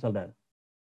வரட்டும்னு சொல்லி சொல்றாரு.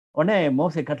 உடனே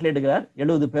மோசே கட்டளையிடுகிறார்,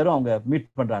 70 பேரும் அவங்க மீட்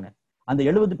பண்றாங்க. அந்த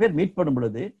 70 பேர் மீட் பண்ணும்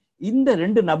பொழுது இந்த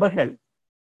 2 நபர்கள்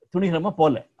துணிகரமா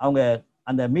போல, அவங்க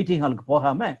அந்த மீட்டிங் ஹாலுக்கு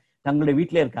போகாம தங்களுடைய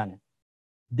வீட்டிலே இருக்காங்க.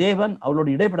 தேவன் அவளோட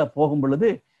இடைப்பட போகும் பொழுது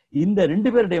இந்த 2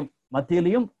 பேருடைய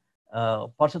மத்தியிலையும்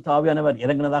பரிசுத்த ஆவியானவர்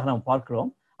இறங்கினதாக நம்ம பார்க்கிறோம்.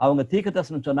 அவங்க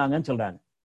தீர்க்கதரிசனம் சொன்னாங்கன்னு சொல்றாங்க.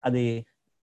 அது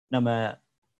நம்ம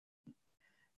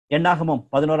எண்ணாகமம்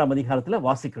 11ஆம் அதிகாரத்துல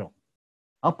வாசிக்கிறோம்.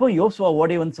 அப்போ யோசுவா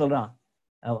ஓடி சொல்றான்,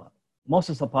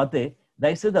 மோசஸை பார்த்து,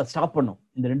 தயவுசெய்து அதை ஸ்டாப் பண்ணும்,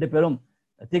 இந்த 2 பேரும்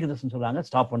தீர்க்கதரிசனம் சொல்றாங்க,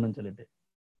 ஸ்டாப் பண்ணுன்னு சொல்லிட்டு.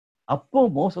 அப்போ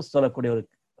மோசஸ் சொல்லக்கூடிய ஒரு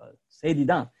செய்தி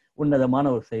தான் உன்னதமான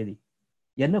ஒரு செய்தி.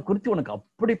 என்னை குறித்து உனக்கு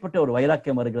அப்படிப்பட்ட ஒரு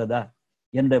வைராக்கியம் வருகிறதா?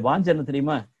 என்னுடைய வாஞ்சை என்ன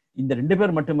தெரியுமா? இந்த 2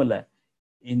 பேர் மட்டுமல்ல,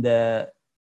 இந்த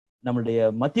நம்மளுடைய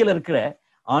மத்தியில இருக்கிற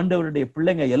ஆண்டவருடைய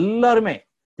பிள்ளைங்க எல்லாருமே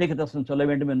தீர்க்கதரிசனம் சொல்ல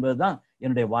வேண்டும் என்பதுதான்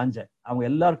என்னுடைய வாஞ்சை. அவங்க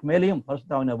எல்லாருக்கும் மேலேயும்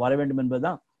பரிசுத்த ஆவியானவர் வர வேண்டும்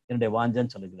என்பதுதான் என்னுடைய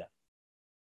வாஞ்சைன்னு சொல்லுகிறார்.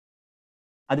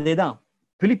 அதேதான்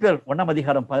பிலிப்பியர் 1ஆம்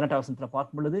அதிகாரம் 18ஆம் வசனத்துல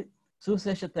பார்க்கும் பொழுது,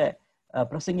 சுவிசேஷத்தை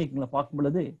பிரசங்கிகளை பார்க்கும்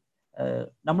பொழுது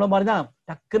நம்மள மாதிரிதான்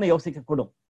டக்குன்னு யோசிக்க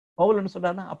கூடும். பவுல் என்ன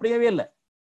சொல்றாருன்னா, அப்படியே இல்லை,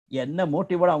 என்ன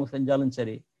மோட்டிவோட அவங்க செஞ்சாலும்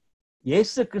சரி,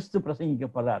 இயேசு கிறிஸ்து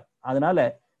பிரசங்கிக்கப்படுறார், அதனால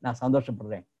நான்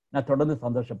சந்தோஷப்படுறேன், நான் தொடர்ந்து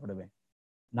சந்தோஷப்படுவேன்.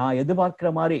 நான் எதிர்பார்க்கிற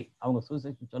மாதிரி அவங்க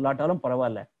சுவிசேஷம் சொல்லாட்டாலும்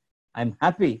பரவாயில்ல, I am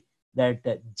happy that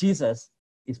Jesus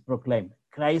is proclaimed,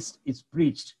 Christ is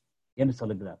preached என்று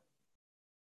சொல்லுகிறார்.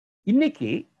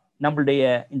 இன்னைக்கு நம்மளுடைய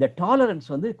இந்த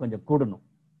டாலரன்ஸ் கொஞ்சம் கூடணும்.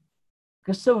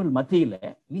 கிறிஸ்தவர்கள் மத்தியில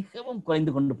மிகவும்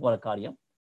குறைந்து கொண்டு போற காரியம்.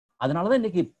 அதனாலதான்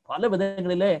இன்னைக்கு பல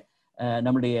விதங்களில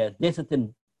நம்முடைய தேசத்தின்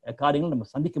காரியங்கள் நம்ம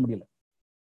சந்திக்க முடியல.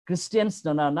 கிறிஸ்டியன்ஸ்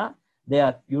என்னன்னா தே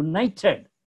ஆர் யுனைடெட்.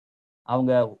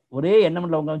 அவங்க ஒரே எண்ணம்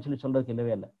உள்ளவங்கன்னு சொல்றதுக்கு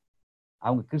இல்லவே இல்லை.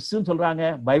 அவங்க கிறிஸ்துன்னு சொல்றாங்க,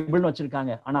 பைபிள்னு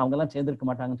வச்சிருக்காங்க, ஆனா அவங்க எல்லாம் சேர்ந்திருக்க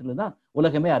மாட்டாங்கன்னு சொல்லிதான்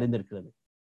உலகமே அறிந்திருக்கிறது.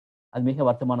 அது மிக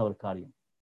வருத்தமான ஒரு காரியம்,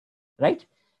 ரைட்?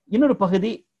 இன்னொரு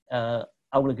பகுதி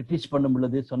அவங்களுக்கு டீச் பண்ணும்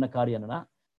பொழுது சொன்ன காரியம் என்னன்னா,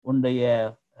 உன்னுடைய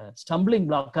ஸ்டம்பிளிங்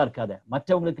பிளாக்கா இருக்காத.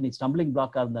 மற்றவங்களுக்கு நீ ஸ்டம்பிளிங்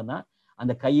பிளாக்கா இருந்தன்னா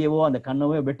அந்த கையவோ அந்த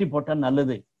கண்ணவோ வெட்டி போட்டா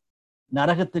நல்லது.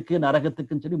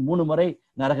 நரகத்துக்குன்னு சொல்லி 3 முறை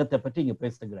நரகத்தை பற்றி இங்க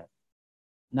பேசுகிறார்.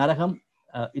 நரகம்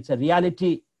இட்ஸ் அ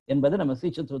ரியாலிட்டி என்பதை நம்ம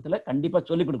சீஷத்துவத்துல கண்டிப்பா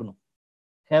சொல்லிக் கொடுக்கணும்.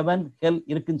 ஹெவன் ஹெல்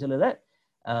இருக்குன்னு சொல்லுத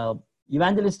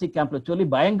இவாஞ்சலிஸ்டிக் கேம்ப்ல சொல்லி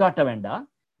பயங்காட்ட வேண்டாம்,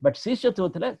 பட்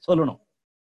சீஷத்துவத்துல சொல்லணும்.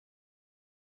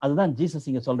 அதுதான் ஜீசஸ்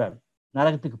இங்க சொல்றாரு,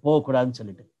 நரகத்துக்கு போகக்கூடாதுன்னு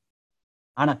சொல்லிட்டு.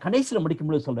 ஆனா கடைசியில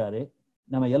முடிக்கும்போது சொல்றாரு,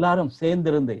 நம்ம எல்லாரும்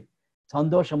சேர்ந்திருந்து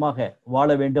சந்தோஷமாக வாழ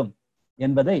வேண்டும்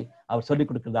என்பதை அவர் சொல்லிக்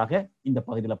கொடுக்கிறதாக இந்த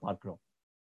பகுதியில பார்க்கிறோம்.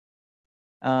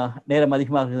 நேரம்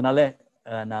அதிகமாக இருக்கிறதுனால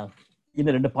நான்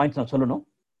இன்னும் 2 பாயிண்ட்ஸ் நான் சொல்லணும்.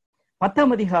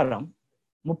 10ஆம் அதிகாரம்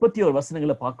 31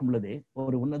 வசனங்களை பார்க்கும் பொழுது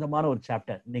ஒரு உன்னதமான ஒரு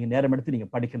சாப்டர். நீங்க நேரம் எடுத்து நீங்க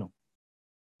படிக்கணும்.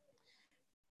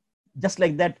 ஜஸ்ட்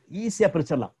லைக் தட் ஈஸியா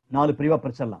பிரிச்சிடலாம், 4 பிரிவா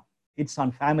பிரிச்சிடலாம். It's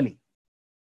on family.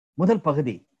 முதல்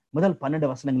பகுதி, முதல் 12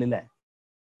 வசனங்களில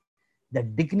the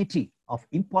dignity of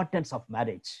importance of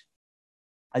marriage.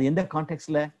 அது எந்த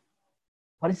கான்டெக்ட்ல?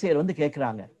 பரிசேயர்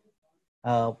கேட்கிறாங்க,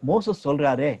 மோசஸ்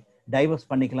சொல்றாரே டைவர்ஸ்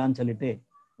பண்ணிக்கலாம்னு சொல்லிட்டு,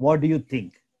 வாட் டு யூ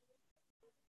திங்க்?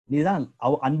 நீதான்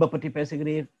அன்பை பற்றி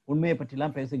பேசுகிறீர், உண்மையை பற்றி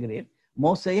எல்லாம் பேசுகிறீர்,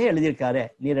 மோசையே எழுதியிருக்காரு,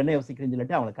 நீர் என்ன யோசிக்கிறீன்னு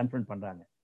சொல்லிட்டு அவங்களை கன்ஃபரண்ட் பண்றாங்க.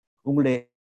 உங்களுடைய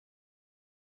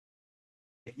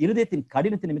இருதயத்தின்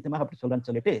கடினத்தின் நிமித்தமாக அப்படி சொல்றான்னு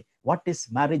சொல்லிட்டு வாட் இஸ்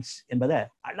மேரேஜ் என்பதை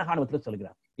அழகான விதத்தில்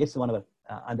சொல்கிறார் இயேசுவானவர்.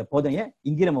 அந்த போதனையை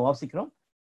இங்கே நம்ம வாசிக்கிறோம்,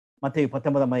 மத்தேயு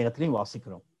 19ஆம் அதிகாரத்திலையும்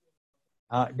வாசிக்கிறோம்.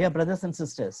 டியர் பிரதர்ஸ் அண்ட்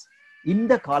சிஸ்டர்ஸ்,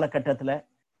 இந்த காலகட்டத்துல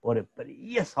ஒரு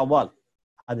பெரிய சவால்,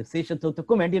 அது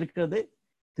சீஷத்துவத்துக்கும் வேண்டி இருக்கிறது,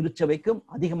 திருச்சபைக்கும்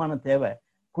அதிகமான தேவை.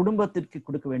 குடும்பத்திற்கு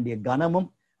கொடுக்க வேண்டிய கனமும்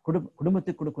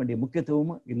குடும்பத்துக்கு கொடுக்க வேண்டிய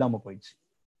முக்கியத்துவமும் இல்லாம போயிடுச்சு.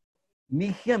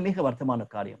 மிக மிக வருத்தமான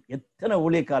காரியம். எத்தனை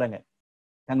ஊழியக்காரங்க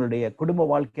தங்களுடைய குடும்ப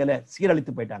வாழ்க்கையில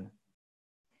சீரழித்து போயிட்டாங்க.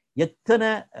 எத்தனை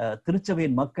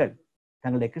திருச்சபையின் மக்கள்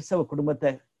தங்களுடைய கிறிஸ்தவ குடும்பத்தை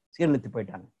சீரழித்து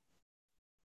போயிட்டாங்க.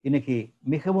 இன்னைக்கு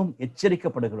மிகவும்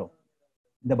எச்சரிக்கப்படுகிறோம்.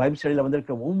 இந்த பைபிள் ஸ்டடியில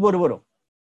வந்திருக்கிற ஒவ்வொருவரும்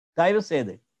தயவு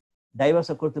செய்து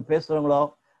டைவர்ஸை குறித்து பேசுறவங்களோ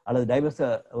அல்லது டைவர்ஸை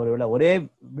ஒரே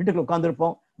வீட்டுக்குள்ள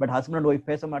உட்கார்ந்துருப்போம், பட் ஹஸ்பண்ட் அண்ட் ஒய்ஃப்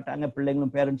பேச மாட்டாங்க,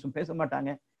 பிள்ளைங்களும் பேரண்ட்ஸும் பேச மாட்டாங்க.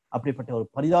 அப்படிப்பட்ட ஒரு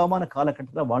பரிதாபமான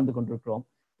காலகட்டத்தில் வாழ்ந்து கொண்டிருக்கிறோம்.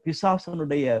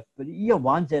 பிசாசனுடைய பெரிய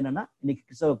வாஞ்சை என்னன்னா, இன்னைக்கு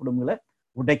கிறிஸ்தவ குடும்பங்களை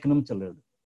உடைக்கணும்னு சொல்றது.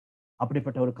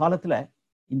 அப்படிப்பட்ட ஒரு காலத்துல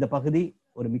இந்த பகுதி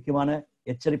ஒரு முக்கியமான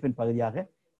எச்சரிப்பின் பகுதியாக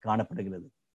காணப்படுகிறது.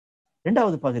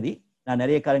 2வது பகுதி, நான்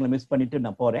நிறைய காரியங்களை மிஸ் பண்ணிட்டு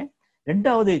நான் போறேன்.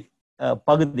 2வது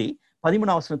பகுதி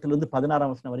 13ஆம் வசனத்திலிருந்து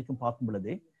 16ஆம் வசனம் வரைக்கும் பார்க்கும்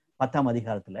பொழுது 10ஆம்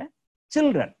அதிகாரத்துல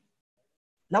சில்ட்ரன்,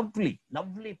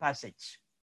 லவ்லி பேசேஜ்.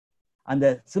 அந்த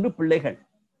சிறு பிள்ளைகள்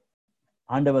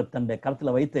ஆண்டவர் தன்னுடைய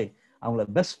கருத்துல வைத்து அவங்கள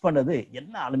பெஸ்ட் பண்ணது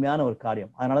என்ன அருமையான ஒரு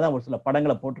காரியம். அதனாலதான் ஒரு சில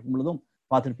படங்களை போட்டிருக்கும் பொழுதும்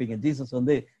பார்த்துருப்பீங்க, ஜீசஸ்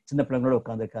சின்ன பிள்ளைங்களோட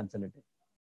உட்கார்ந்துருக்கான்னு சொல்லிட்டு.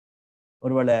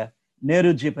 ஒருவேளை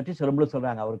நேருஜி பற்றி சொல்லும்போது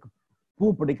சொல்றாங்க, அவருக்கு பூ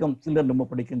பிடிக்கும், சில்ட்ரன் ரொம்ப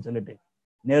பிடிக்கும்னு சொல்லிட்டு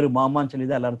நேரு மாமான்னு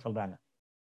சொல்லிதான் எல்லாரும் சொல்றாங்க.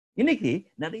 இன்னைக்கு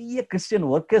நிறைய கிறிஸ்டியன்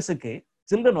ஒர்க்கர்ஸுக்கு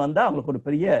சில்ட்ரன் வந்தா அவங்களுக்கு ஒரு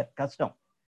பெரிய கஷ்டம்.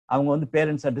 அவங்க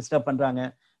பேரண்ட்ஸை டிஸ்டர்ப் பண்றாங்க,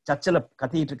 சர்ச்சில்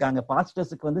கத்திக்கிட்டு இருக்காங்க.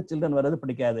 பாஸ்டர்ஸுக்கு சில்ட்ரன் வர்றது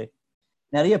பிடிக்காது.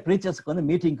 நிறைய ப்ரீச்சர்ஸுக்கு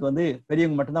மீட்டிங்க்கு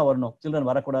பெரியவங்க மட்டும்தான் வரணும், சில்ட்ரன்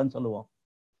வரக்கூடாதுன்னு சொல்லுவோம்.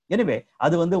 எனவே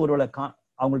அது ஒருவேளை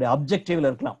அவங்களுடைய அப்ஜெக்டிவ்ல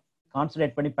இருக்கலாம்,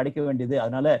 கான்சன்ட்ரேட் பண்ணி படிக்க வேண்டியது,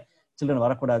 அதனால சில்ட்ரன்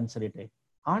வரக்கூடாதுன்னு சொல்லிட்டு.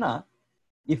 ஆனா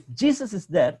if Jesus is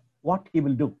there, what he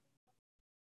will do?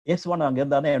 இயேசுவான் அங்க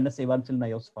இருந்தாருன்னா என்ன செய்வார்னு சொல்லி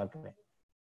நான் யோசிச்சு பார்க்கிறேன்.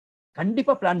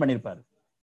 கண்டிப்பா பிளான் பண்ணியிருப்பாரு.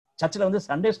 சர்ச்சில்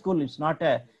Sunday school it's not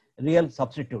a real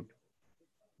substitute.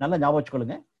 நல்லா ஞாபகம்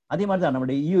வச்சுக்கொள்ளுங்க. அதே மாதிரிதான்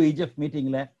நம்மளுடைய EUEGF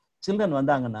மீட்டிங்ல சில்ட்ரன்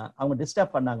வந்தாங்கன்னா, அவங்க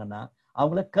டிஸ்டர்ப் பண்ணாங்கன்னா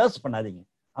அவங்கள கர்ஸ் பண்ணாதீங்க,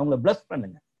 அவங்கள பிளஸ்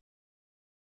பண்ணுங்க.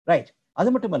 ரைட். அது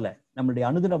மட்டும் இல்ல, நம்மளுடைய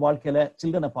அனுதின வாழ்க்கையில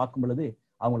சில்ட்ரனை பார்க்கும் பொழுது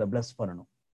அவங்கள பிளஸ் பண்ணணும்.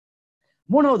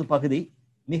 3வது பகுதி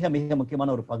மிக மிக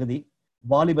முக்கியமான ஒரு பகுதி,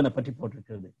 வாலிபனை பற்றி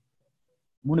போட்டிருக்கிறது.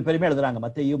 3 பேருமே எழுதுறாங்க,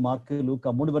 மத்தேயு, மார்க்கு,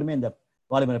 லூக்கா 3 பேருமே இந்த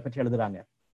வாலிபனை பற்றி எழுதுறாங்க.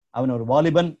 அவன் ஒரு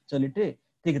வாலிபன் சொல்லிட்டு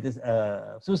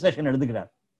சுவிசேஷன் எழுதுகிறார்.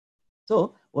 ஸோ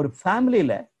ஒரு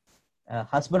ஃபேமிலியில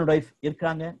ஹஸ்பண்ட் ஒய்ஃப்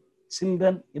இருக்கிறாங்க,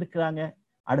 சில்ட்ரன் இருக்கிறாங்க,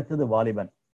 அடுத்தது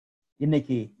வாலிபன்.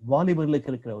 இன்னைக்கு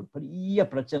வாலிபர்களுக்கு இருக்கிற ஒரு பெரிய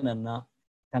பிரச்சனைன்னா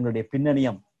தங்களுடைய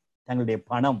பின்னணியம், தங்களுடைய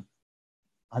பணம்,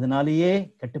 அதனாலேயே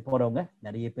கெட்டு போறவங்க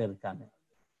நிறைய பேர் இருக்காங்க.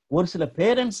 ஒரு சில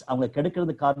பேரண்ட்ஸ் அவங்க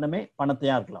கெடுக்கிறது காரணமே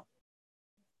பணத்தையா இருக்கலாம்.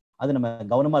 அது நம்ம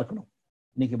கவனமா இருக்கணும்.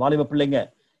 இன்னைக்கு வாலிப பிள்ளைங்க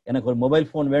எனக்கு ஒரு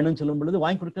மொபைல் போன் வேணும்னு சொல்லும் பொழுது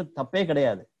வாங்கி கொடுக்கறது தப்பே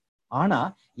கிடையாது. ஆனா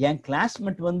என்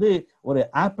கிளாஸ்மேட் ஒரு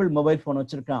ஆப்பிள் மொபைல் போன்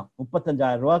வச்சிருக்கான்,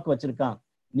 35,000 ரூபாய்க்கு வச்சிருக்கான்,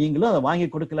 நீங்களும் அதை வாங்கி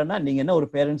கொடுக்கலன்னா நீங்க என்ன ஒரு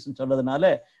பேரண்ட்ஸ் சொல்றதுனால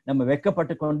நம்ம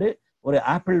வெக்கப்பட்டு கொண்டு ஒரு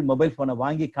ஆப்பிள் மொபைல் போனை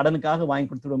வாங்கி கடனுக்காக வாங்கி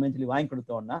கொடுத்துடுவோமே சொல்லி வாங்கி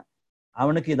கொடுத்தோம்னா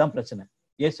அவனுக்கு இதான் பிரச்சனை.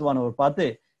 இயேசுவானவர் பார்த்து,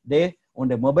 டே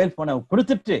உன்னுடைய மொபைல் போனை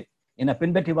கொடுத்துட்டு என்னை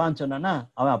பின்பற்றி வான்னு சொன்னான்னா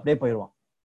அவன் அப்படியே போயிடுவான்.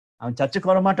 அவன்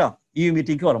சர்ச்சுக்கு வர மாட்டான்,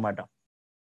 மீட்டிங்க்கு வர மாட்டான்.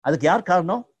 அதுக்கு யார்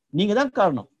காரணம்? நீங்க தான்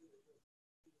காரணம்.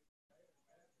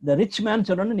 இந்த ரிச் மேன்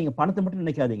சொன்னோன்னு நீங்க பணத்தை மட்டும்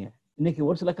நினைக்காதீங்க. இன்னைக்கு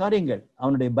ஒரு சில காரியங்கள்,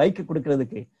 அவனுடைய பைக்கு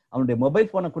கொடுக்கறதுக்கு, அவனுடைய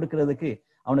மொபைல் போனை கொடுக்கறதுக்கு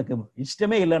அவனுக்கு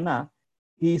இஷ்டமே இல்லைன்னா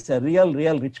he is a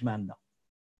real rich man தான்.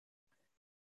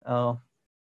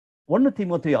 1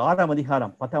 தீமோத்தேயு 6ஆம்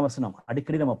அதிகாரம் 10ஆம் வசனம்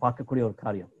அடிக்கடி நம்ம பார்க்கக்கூடிய ஒரு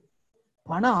காரியம்.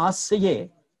 பண ஆசையே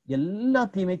எல்லா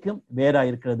தீமைக்கும் வேறா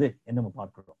இருக்கிறது என்று நம்ம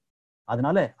பார்க்கிறோம்.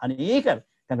 அதனால அநேகர்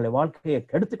தங்களுடைய வாழ்க்கையை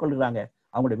கெடுத்துக் கொள்கிறாங்க,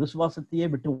 அவங்களுடைய விசுவாசத்தையே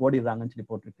விட்டு ஓடிடுறாங்கன்னு சொல்லி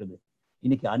போட்டிருக்கிறது.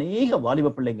 இன்னைக்கு அநேக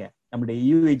வாலிப பிள்ளைங்க நம்முடைய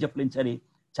EUEGFலையும் சரி,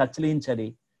 சர்ச்லையும் சரி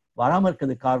வராம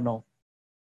இருக்கிறது காரணம்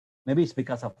maybe it's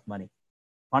because of money.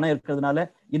 பணம் இருக்கிறதுனால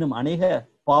இன்னும் அநேக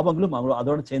பாவங்களும்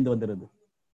அதோட சேர்ந்து வந்துருது.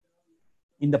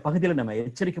 இந்த பகுதியில் நம்ம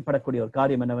எச்சரிக்கப்படக்கூடிய ஒரு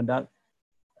காரியம் என்னவென்றால்,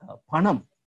 பணம்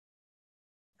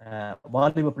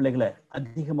வாலிப பிள்ளைகளை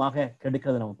அதிகமாக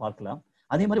கெடுக்கிறத நம்ம பார்க்கலாம்.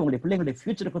 அதே மாதிரி உங்களுடைய பிள்ளைகளுடைய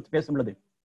ஃபியூச்சரை குறித்து பேசும் பொழுது,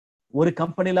 ஒரு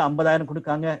கம்பெனில 50,000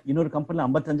 கொடுக்காங்க, இன்னொரு கம்பெனில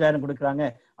 55,000 கொடுக்குறாங்க,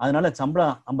 அதனால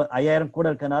சம்பளம் 5,000 கூட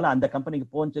இருக்கிறதுனால அந்த கம்பெனிக்கு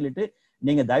போன்னு சொல்லிட்டு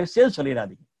நீங்க தயவு செய்து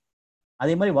சொல்லிடாதீங்க.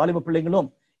 அதே மாதிரி வாலிப பிள்ளைங்களும்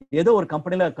ஏதோ ஒரு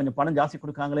கம்பெனில கொஞ்சம் பணம் ஜாஸ்தி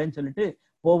கொடுக்காங்களேன்னு சொல்லிட்டு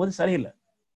போவது சரியில்லை.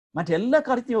 மற்ற எல்லா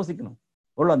காரியத்தையும் யோசிக்கணும்.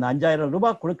 அந்த 5,000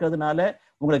 ரூபாய் கொடுக்கறதுனால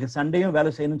உங்களுக்கு சண்டையும் வேலை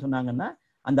செய்யணும்னு சொன்னாங்கன்னா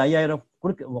அந்த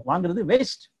 5,000 வாங்குறது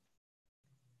waste.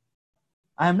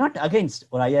 I am not against.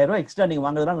 ஒரு 5,000 ரூபாய் எக்ஸ்ட்ரா நீங்க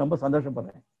வாங்குறதுனால ரொம்ப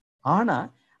சந்தோஷப்படுறேன். ஆனா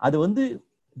அது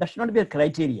that's not be a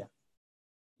criteria.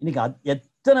 இன்னைக்கு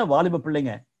எத்தனை வாலிப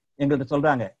பிள்ளைங்க எங்கள்கிட்ட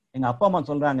சொல்றாங்க, எங்க அப்பா அம்மா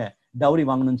சொல்றாங்க டவுரி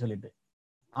வாங்கணும்னு சொல்லிட்டு.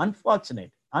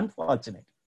 அன்பார்ச்சுனேட்.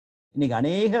 இன்னைக்கு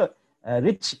அநேக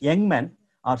rich young men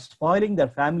are spoiling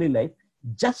their family life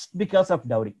just because of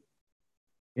dowry.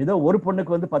 ஏதோ ஒரு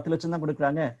பொண்ணுக்கு 10 லட்சம் தான்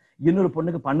கொடுக்குறாங்க, இன்னொரு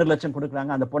பொண்ணுக்கு 12 லட்சம்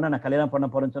கொடுக்குறாங்க. அந்த பொண்ணை நான் கல்யாணம் பண்ண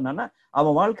போறேன்னு சொன்னா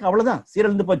அவன் வாழ்க்கை அவ்வளவுதான்,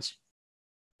 சீரழிந்து போச்சு.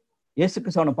 இயேசு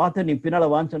கிறிஸ்து அவனை பார்த்து நீ பின்னால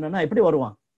வான்னு சொன்னா எப்படி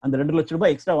வருவான்? அந்த 2 லட்சம்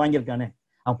ரூபாய் எக்ஸ்ட்ரா வாங்கியிருக்கானே.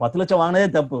 அவன் 10 லட்சம் வாங்கினதே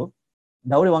தப்பு,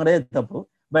 டவுரி வாங்கினதே தப்பு.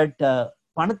 பட்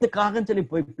பணத்துக்காக சொல்லி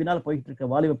பின்னால போயிட்டு இருக்க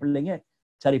வாலிப பிள்ளைங்க,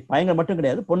 சரி பையங்க மட்டும்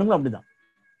கிடையாது, பொண்ணுங்களும் அப்படிதான்.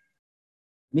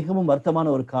 மிகவும் வருத்தமான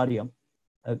ஒரு காரியம்.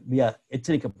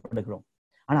 எச்சரிக்கப்படுகிறோம்.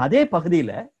 ஆனா அதே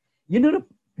பகுதியில இன்னொரு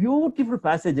பியூட்டிஃபுல்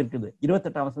பேசேஜ் இருக்குது.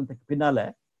 28ஆம் வசனத்துக்கு பின்னால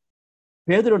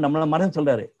பேதுரு நம்மள மறந்து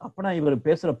சொல்றாரு, அப்பனா இவர்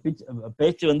பேசுற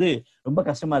பேச்சு ரொம்ப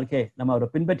கஷ்டமா இருக்கே, நம்ம அவரை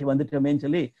பின்பற்றி வந்துட்டோமேன்னு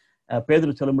சொல்லி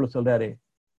பேதுரு சொல்லும்போது சொல்றாரு,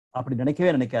 அப்படி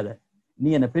நினைக்கவே நினைக்காத, நீ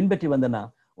என்னை பின்பற்றி வந்தனா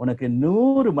உனக்கு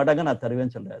 100 மடங்கு நான்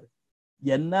தருவேன்னு சொல்றாரு.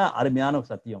 என்ன அருமையான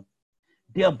சத்தியம்.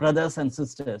 Dear brothers and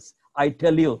sisters, I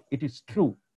tell you, it is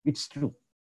true. It's true.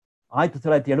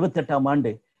 1978ஆம்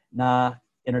ஆண்டு நான்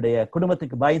என்னுடைய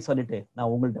குடும்பத்துக்கு பாய் சொல்லிட்டு, நான்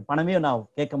உங்கள்ட்ட பணமே நான்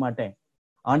கேட்க மாட்டேன்,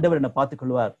 ஆண்டவர் என்னை பார்த்துக்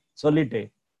கொள்வார் சொல்லிட்டு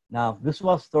நான்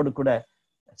விசுவாசத்தோடு கூட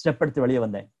ஸ்டெப் எடுத்து வெளியே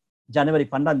வந்தேன். ஜனவரி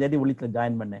 12ஆம் தேதி ஊழியத்தில்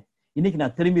ஜாயின் பண்ணேன். இன்னைக்கு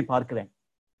நான் திரும்பி பார்க்கிறேன்,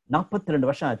 42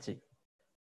 வருஷம் ஆச்சு.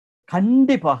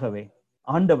 கண்டிப்பாகவே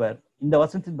ஆண்டவர் இந்த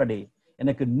வசனத்தின்படி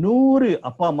எனக்கு 100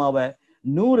 அப்பா அம்மாவை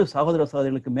 100 சகோதர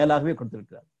சகோதரிகளுக்கு மேலாகவே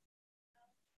கொடுத்திருக்கிறார்.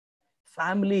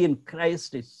 Family in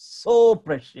Christ is so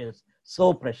precious, so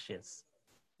precious.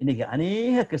 இன்னைக்கு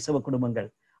அநேக கிறிஸ்தவ குடும்பங்கள்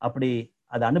அப்படி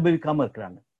அதை அனுபவிக்காம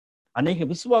இருக்கிறாங்க. அநேக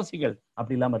விசுவாசிகள்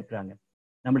அப்படி இல்லாம இருக்கிறாங்க.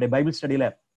 நம்மளுடைய பைபிள் ஸ்டடியில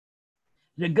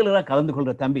ரெகுலரா கலந்து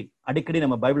கொள்ற தம்பி அடிக்கடி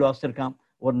நம்ம பைபிள் வாசிச்சிருக்கான்.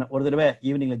 ஒரு தடவை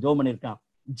ஈவினிங்ல ஜோ பண்ணியிருக்கான்,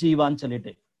 ஜீவான்னு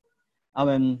சொல்லிட்டு.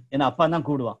 அவன் என்ன அப்பா தான்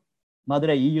கூடுவான்.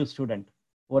 Madurai EU student.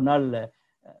 ஒரு நாள்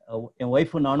என்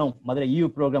ஒய்ஃபும் நானும் மதுரை EU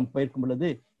ப்ரோக்ராம் போயிருக்கும் பொழுது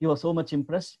he was so much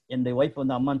impressed. என்னுடைய ஒய்ஃப்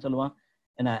அம்மான்னு சொல்லுவான்,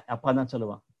 என்ன அப்பா தான்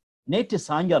சொல்லுவான். நேற்று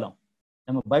சாயங்காலம்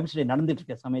நம்ம பைபிள் ஸ்டடி நடந்துட்டு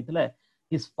இருக்க சமயத்துல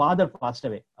his father passed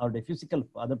away, அவருடைய பிசிக்கல்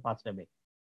ஃபாதர் passed away.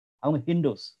 அவங்க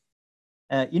ஹிந்துஸ்.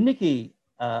 இன்னைக்கு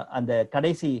அந்த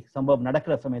கடைசி சம்பவம்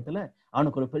நடக்கிற சமயத்துல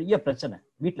அவனுக்கு ஒரு பெரிய பிரச்சனை.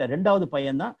 வீட்டுல 2வது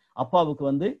பையன் தான் அப்பாவுக்கு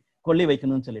வந்து கொல்லி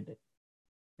வைக்கணும்னு சொல்லிட்டு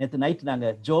நேற்று நைட் நாங்க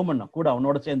ஜோ பண்ணோம், கூட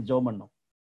அவனோட சேர்ந்து ஜோ பண்ணோம்.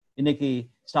 இன்னைக்கு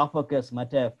ஸ்டாஃப் ஒர்க்கர்ஸ்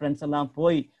மற்ற ஃப்ரெண்ட்ஸ் எல்லாம்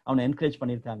போய் அவனை என்கரேஜ்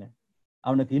பண்ணியிருக்காங்க.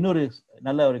 அவனுக்கு இன்னொரு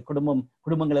நல்ல ஒரு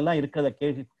குடும்பங்கள் எல்லாம் இருக்கிறத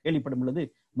கேள்விப்படும் பொழுது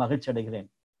மகிழ்ச்சி அடைகிறேன்.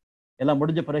 எல்லாம்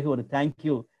முடிஞ்ச பிறகு ஒரு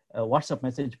தேங்க்யூ வாட்ஸ்அப்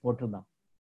மெசேஜ் போட்டிருந்தான்.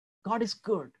 God is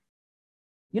good.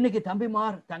 இன்னைக்கு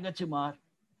தம்பிமார் தங்கச்சிமார்,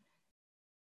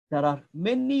 there are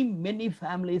many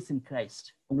families in Christ.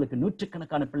 உங்களுக்கு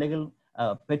நூற்றுக்கணக்கான பிள்ளைகள்,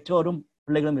 பெற்றோரும்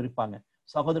பிள்ளைகளும் இருப்பாங்க,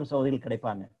 சகோதர சகோதரிகள்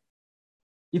கிடைப்பாங்க.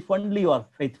 If only you are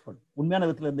faithful. உண்மையான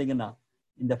விதத்துல இருந்தீங்கன்னா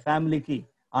இந்த ஃபேமிலிக்கு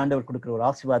ஆண்டவர் கொடுக்குற ஒரு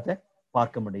ஆசீர்வாதத்தை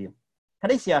பார்க்க முடியும்.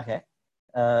 கடைசியாக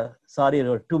சாரி,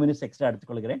 ஒரு 2 minutes எக்ஸ்ட்ரா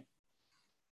எடுத்துக்கொள்கிறேன்.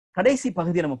 கடைசி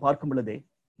பகுதியை நம்ம பார்க்கும் பொழுது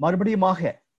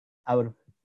மறுபடியுமாக அவர்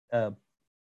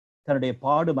தன்னுடைய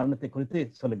பாடு மரணத்தை குறித்து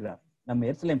சொல்லுகிறார். நம்ம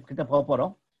எருசலேம் கிட்ட போக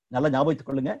போறோம், நல்லா ஞாபகத்துக்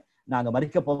கொள்ளுங்க. நாங்க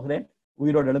மரிக்க போகிறேன்,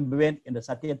 உயிரோடு எழும்புவேன் என்ற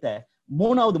சத்தியத்தை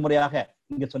 3வது முறையாக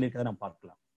இங்க சொல்லியிருக்கிறத நம்ம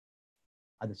பார்க்கலாம்.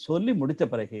 அது சொல்லி முடித்த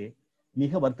பிறகு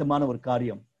மிக வருத்தமான ஒரு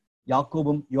காரியம்,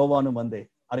 யாக்கோபும் யோவானும் வந்து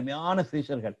அருமையான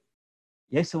சீஷர்கள்,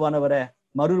 இயேசுவானவரை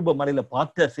மறுரூப மலையில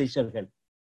பார்த்த சீஷர்கள்,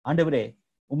 ஆண்டவரே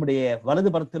உம்முடைய வலது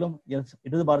பரத்திலும்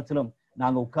இடது பாரத்திலும்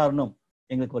நாங்க உட்காரணும்,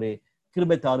 எங்களுக்கு ஒரு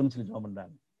கிருபை தாரும் சொல்லி ஜெபம்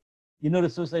பண்றாங்க. இன்னொரு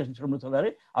சுவிசேஷம் சொல்றாரு,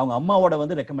 அவங்க அம்மாவோட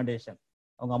வந்து ரெக்கமெண்டேஷன்,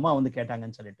 அவங்க அம்மா வந்து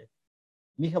கேட்டாங்கன்னு சொல்லிட்டு.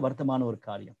 மிக வருத்தமான ஒரு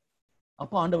காரியம்.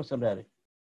 அப்போ ஆண்டவர் சொல்றாரு,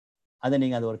 அதை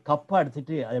நீங்க அதை ஒரு கப்பா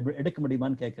எடுத்துட்டு அதை எடுக்க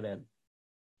முடியுமான்னு கேட்கிறாரு.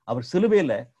 அவர்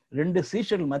சிலுவையில 2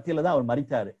 சீஷர்கள் மத்தியில தான் அவர்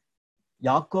மரித்தாரு.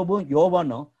 யாக்கோபும்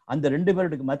யோவானும் அந்த 2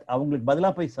 பேருக்கு அவங்களுக்கு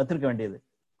பதிலா போய் சத்திருக்க வேண்டியது.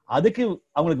 அதுக்கு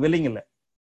அவங்களுக்கு வில்லிங் இல்லை.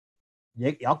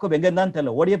 யாக்கோப் எங்க இருந்தான்னு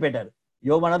தெரியல, ஓடியே போயிட்டாரு.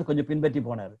 யோவானாவது கொஞ்சம் பின்பற்றி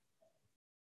போனாரு.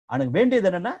 அவனுக்கு வேண்டியது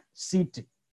என்னன்னா சீட்டு,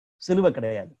 சிலுவை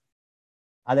கிடையாது.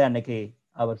 அதை அன்னைக்கு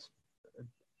அவர்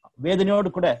வேதனையோடு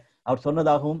கூட அவர்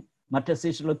சொன்னதாகவும் மற்ற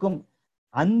சீஷர்களுக்கும்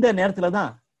அந்த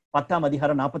நேரத்துலதான் 10ஆம்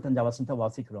அதிகாரம் 45 வசனத்தை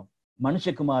வாசிக்கிறோம்.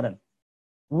 மனுஷகுமாரன்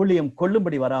ஊழியம்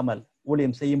கொள்ளும்படி வராமல்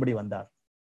ஊழியம் செய்யும்படி வந்தார்.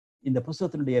 இந்த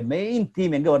புத்தகத்தினுடைய மெயின்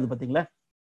தீம் எங்க வருது பாத்தீங்களா?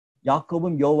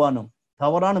 யாக்கோபும் யோவானும்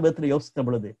தவறான விதத்துல யோசித்த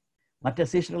பொழுது, மற்ற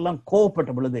சீஷர்கள் எல்லாம்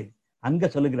கோவப்பட்ட பொழுது அங்க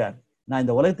சொல்லுகிறார், நான்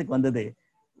இந்த உலகத்துக்கு வந்தது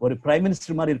ஒரு பிரைம்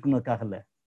மினிஸ்டர் மாதிரி இருக்கணுக்காக இல்ல,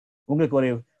 உங்களுக்கு ஒரு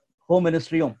ஹோம்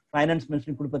மினிஸ்ட்ரியும் ஃபைனான்ஸ்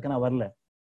மினிஸ்ட்ரியும் கொடுப்பதுக்கு நான் வரல,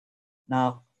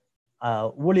 நான்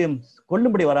ஊழியம்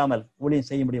கொள்ளும்படி வராமல் ஊழியம்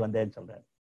செய்யும்படி வந்தேன்னு சொல்றாரு.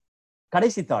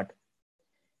 கடைசி தாட்,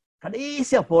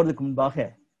 கடைசியா போறதுக்கு முன்பாக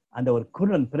அந்த ஒரு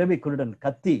குருடன், பிறவி குருடன்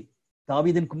கத்தி,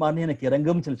 தாவீதின் குமாரனே எனக்கு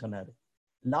இறங்கும் சொல்லி சொன்னாரு.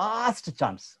 லாஸ்ட்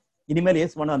சான்ஸ், இனிமேல்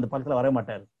இயேசுவான அந்த பக்கத்துல வர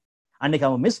மாட்டாரு. அன்னைக்கு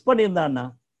அவன் மிஸ் பண்ணியிருந்தான்னா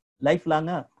லைஃப்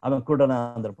லாங்கா அவன் குருடனா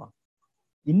இருந்திருப்பான்.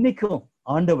 இன்னைக்கும்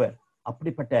ஆண்டவர்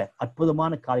அப்படிப்பட்ட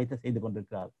அற்புதமான காரியத்தை செய்து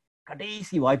கொண்டிருக்கிறார்.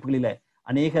 கடைசி வாய்ப்புகளில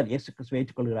அநேகர் இயேசு கிறிஸ்துவை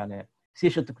ஏற்றுக்கொள்கிறாங்க,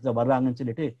 சீஷத்துக்கு வர்றாங்கன்னு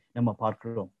சொல்லிட்டு நம்ம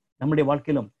பார்க்கிறோம். நம்முடைய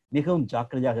வாழ்க்கையிலும் மிகவும்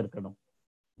ஜாக்கிரதையாக இருக்கணும்.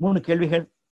 3 கேள்விகள்.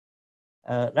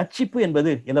 ரட்சிப்பு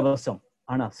என்பது இலவசம்,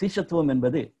 ஆனா சீஷத்துவம்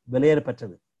என்பது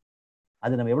விலையேறப்பட்டது.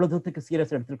 அது நம்ம எவ்வளவு தூரத்துக்கு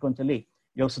சீரியஸ் எடுத்திருக்கோம் சொல்லி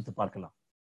யோசித்து பார்க்கலாம்.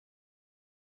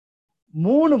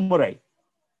 3 முறை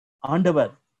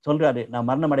ஆண்டவர் சொல்றாரு, நான்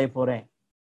மரணம் அடைய போறேன்,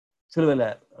 சிலுவையில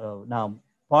நான்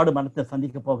பாடு மரணத்தை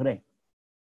சந்திக்க போகிறேன்,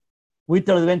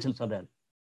 உயிர்த்தெழுதுவேன்னு சொல்லி சொல்றாரு.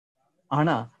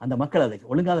 ஆனா அந்த மக்கள் அதை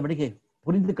ஒழுங்காதபடிக்கு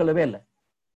புரிந்து கொள்ளவே இல்லை.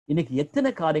 இன்னைக்கு எத்தனை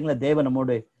காரியங்களை தேவன்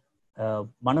நம்மோடு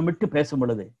மனம் விட்டு பேசும்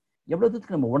பொழுது எவ்வளவு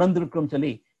தூரத்துக்கு நம்ம உணர்ந்திருக்கிறோம்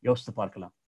சொல்லி யோசித்து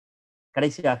பார்க்கலாம்.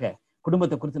 கடைசியாக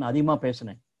குடும்பத்தை குறித்து நான் அதிகமா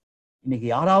பேசினேன். இன்னைக்கு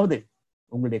யாராவது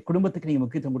உங்களுடைய குடும்பத்துக்கு நீங்க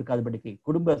முக்கியத்துவம் கொடுக்காதபடிக்கு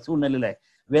குடும்ப சூழ்நிலையில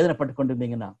வேதனைப்பட்டு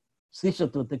கொண்டிருந்தீங்கன்னா,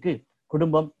 சீஷத்துவத்துக்கு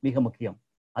குடும்பம் மிக முக்கியம்.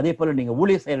 அதே போல நீங்க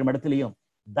ஊழியர் செய்யற இடத்துலையும்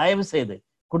தயவு செய்து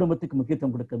குடும்பத்துக்கு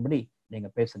முக்கியத்துவம் கொடுக்கும்படி நீங்க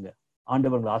பேசுங்க.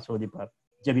 ஆண்டவர் உங்களை ஆசீர்வதிப்பார்.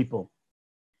 ஜெபிப்போம்.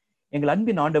 எங்கள்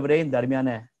அன்பின் ஆண்டவரே, இந்த அருமையான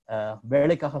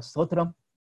வேலைக்காக ஸ்தோத்திரம்.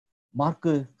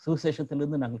 மார்க்கு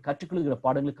சுவிசேஷத்திலிருந்து நாங்கள் கற்றுக்கொள்கிற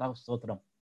பாடங்களுக்காக ஸ்தோத்திரம்.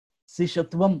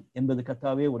 சீஷத்துவம் என்பது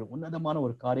கர்த்தாவே ஒரு உன்னதமான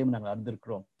ஒரு காரியம் நாங்கள்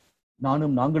அறிந்திருக்கிறோம்.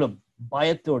 நாங்களும்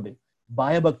பயத்தோடு,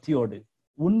 பயபக்தியோடு,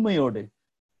 உண்மையோடு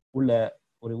உள்ள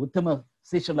ஒரு உத்தம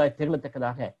சீஷர்களாய்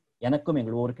திகழத்தக்கதாக எனக்கும்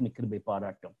எங்கள் ஒவ்வொருக்கும் கிருபை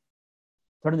பாராட்டும்.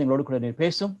 தொடர்ந்து எங்களோடு கூட நீர்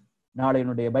பேசும். நாளை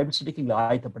என்னுடைய பைபிள் ஸ்டடிக்கு எங்களை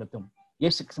ஆயத்தப்படுத்தும்.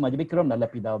 இயேசு கிறிஸ்துவை ஜெபிக்கிறோம் நல்ல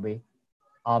பிதாவே.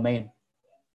 ஆமென்.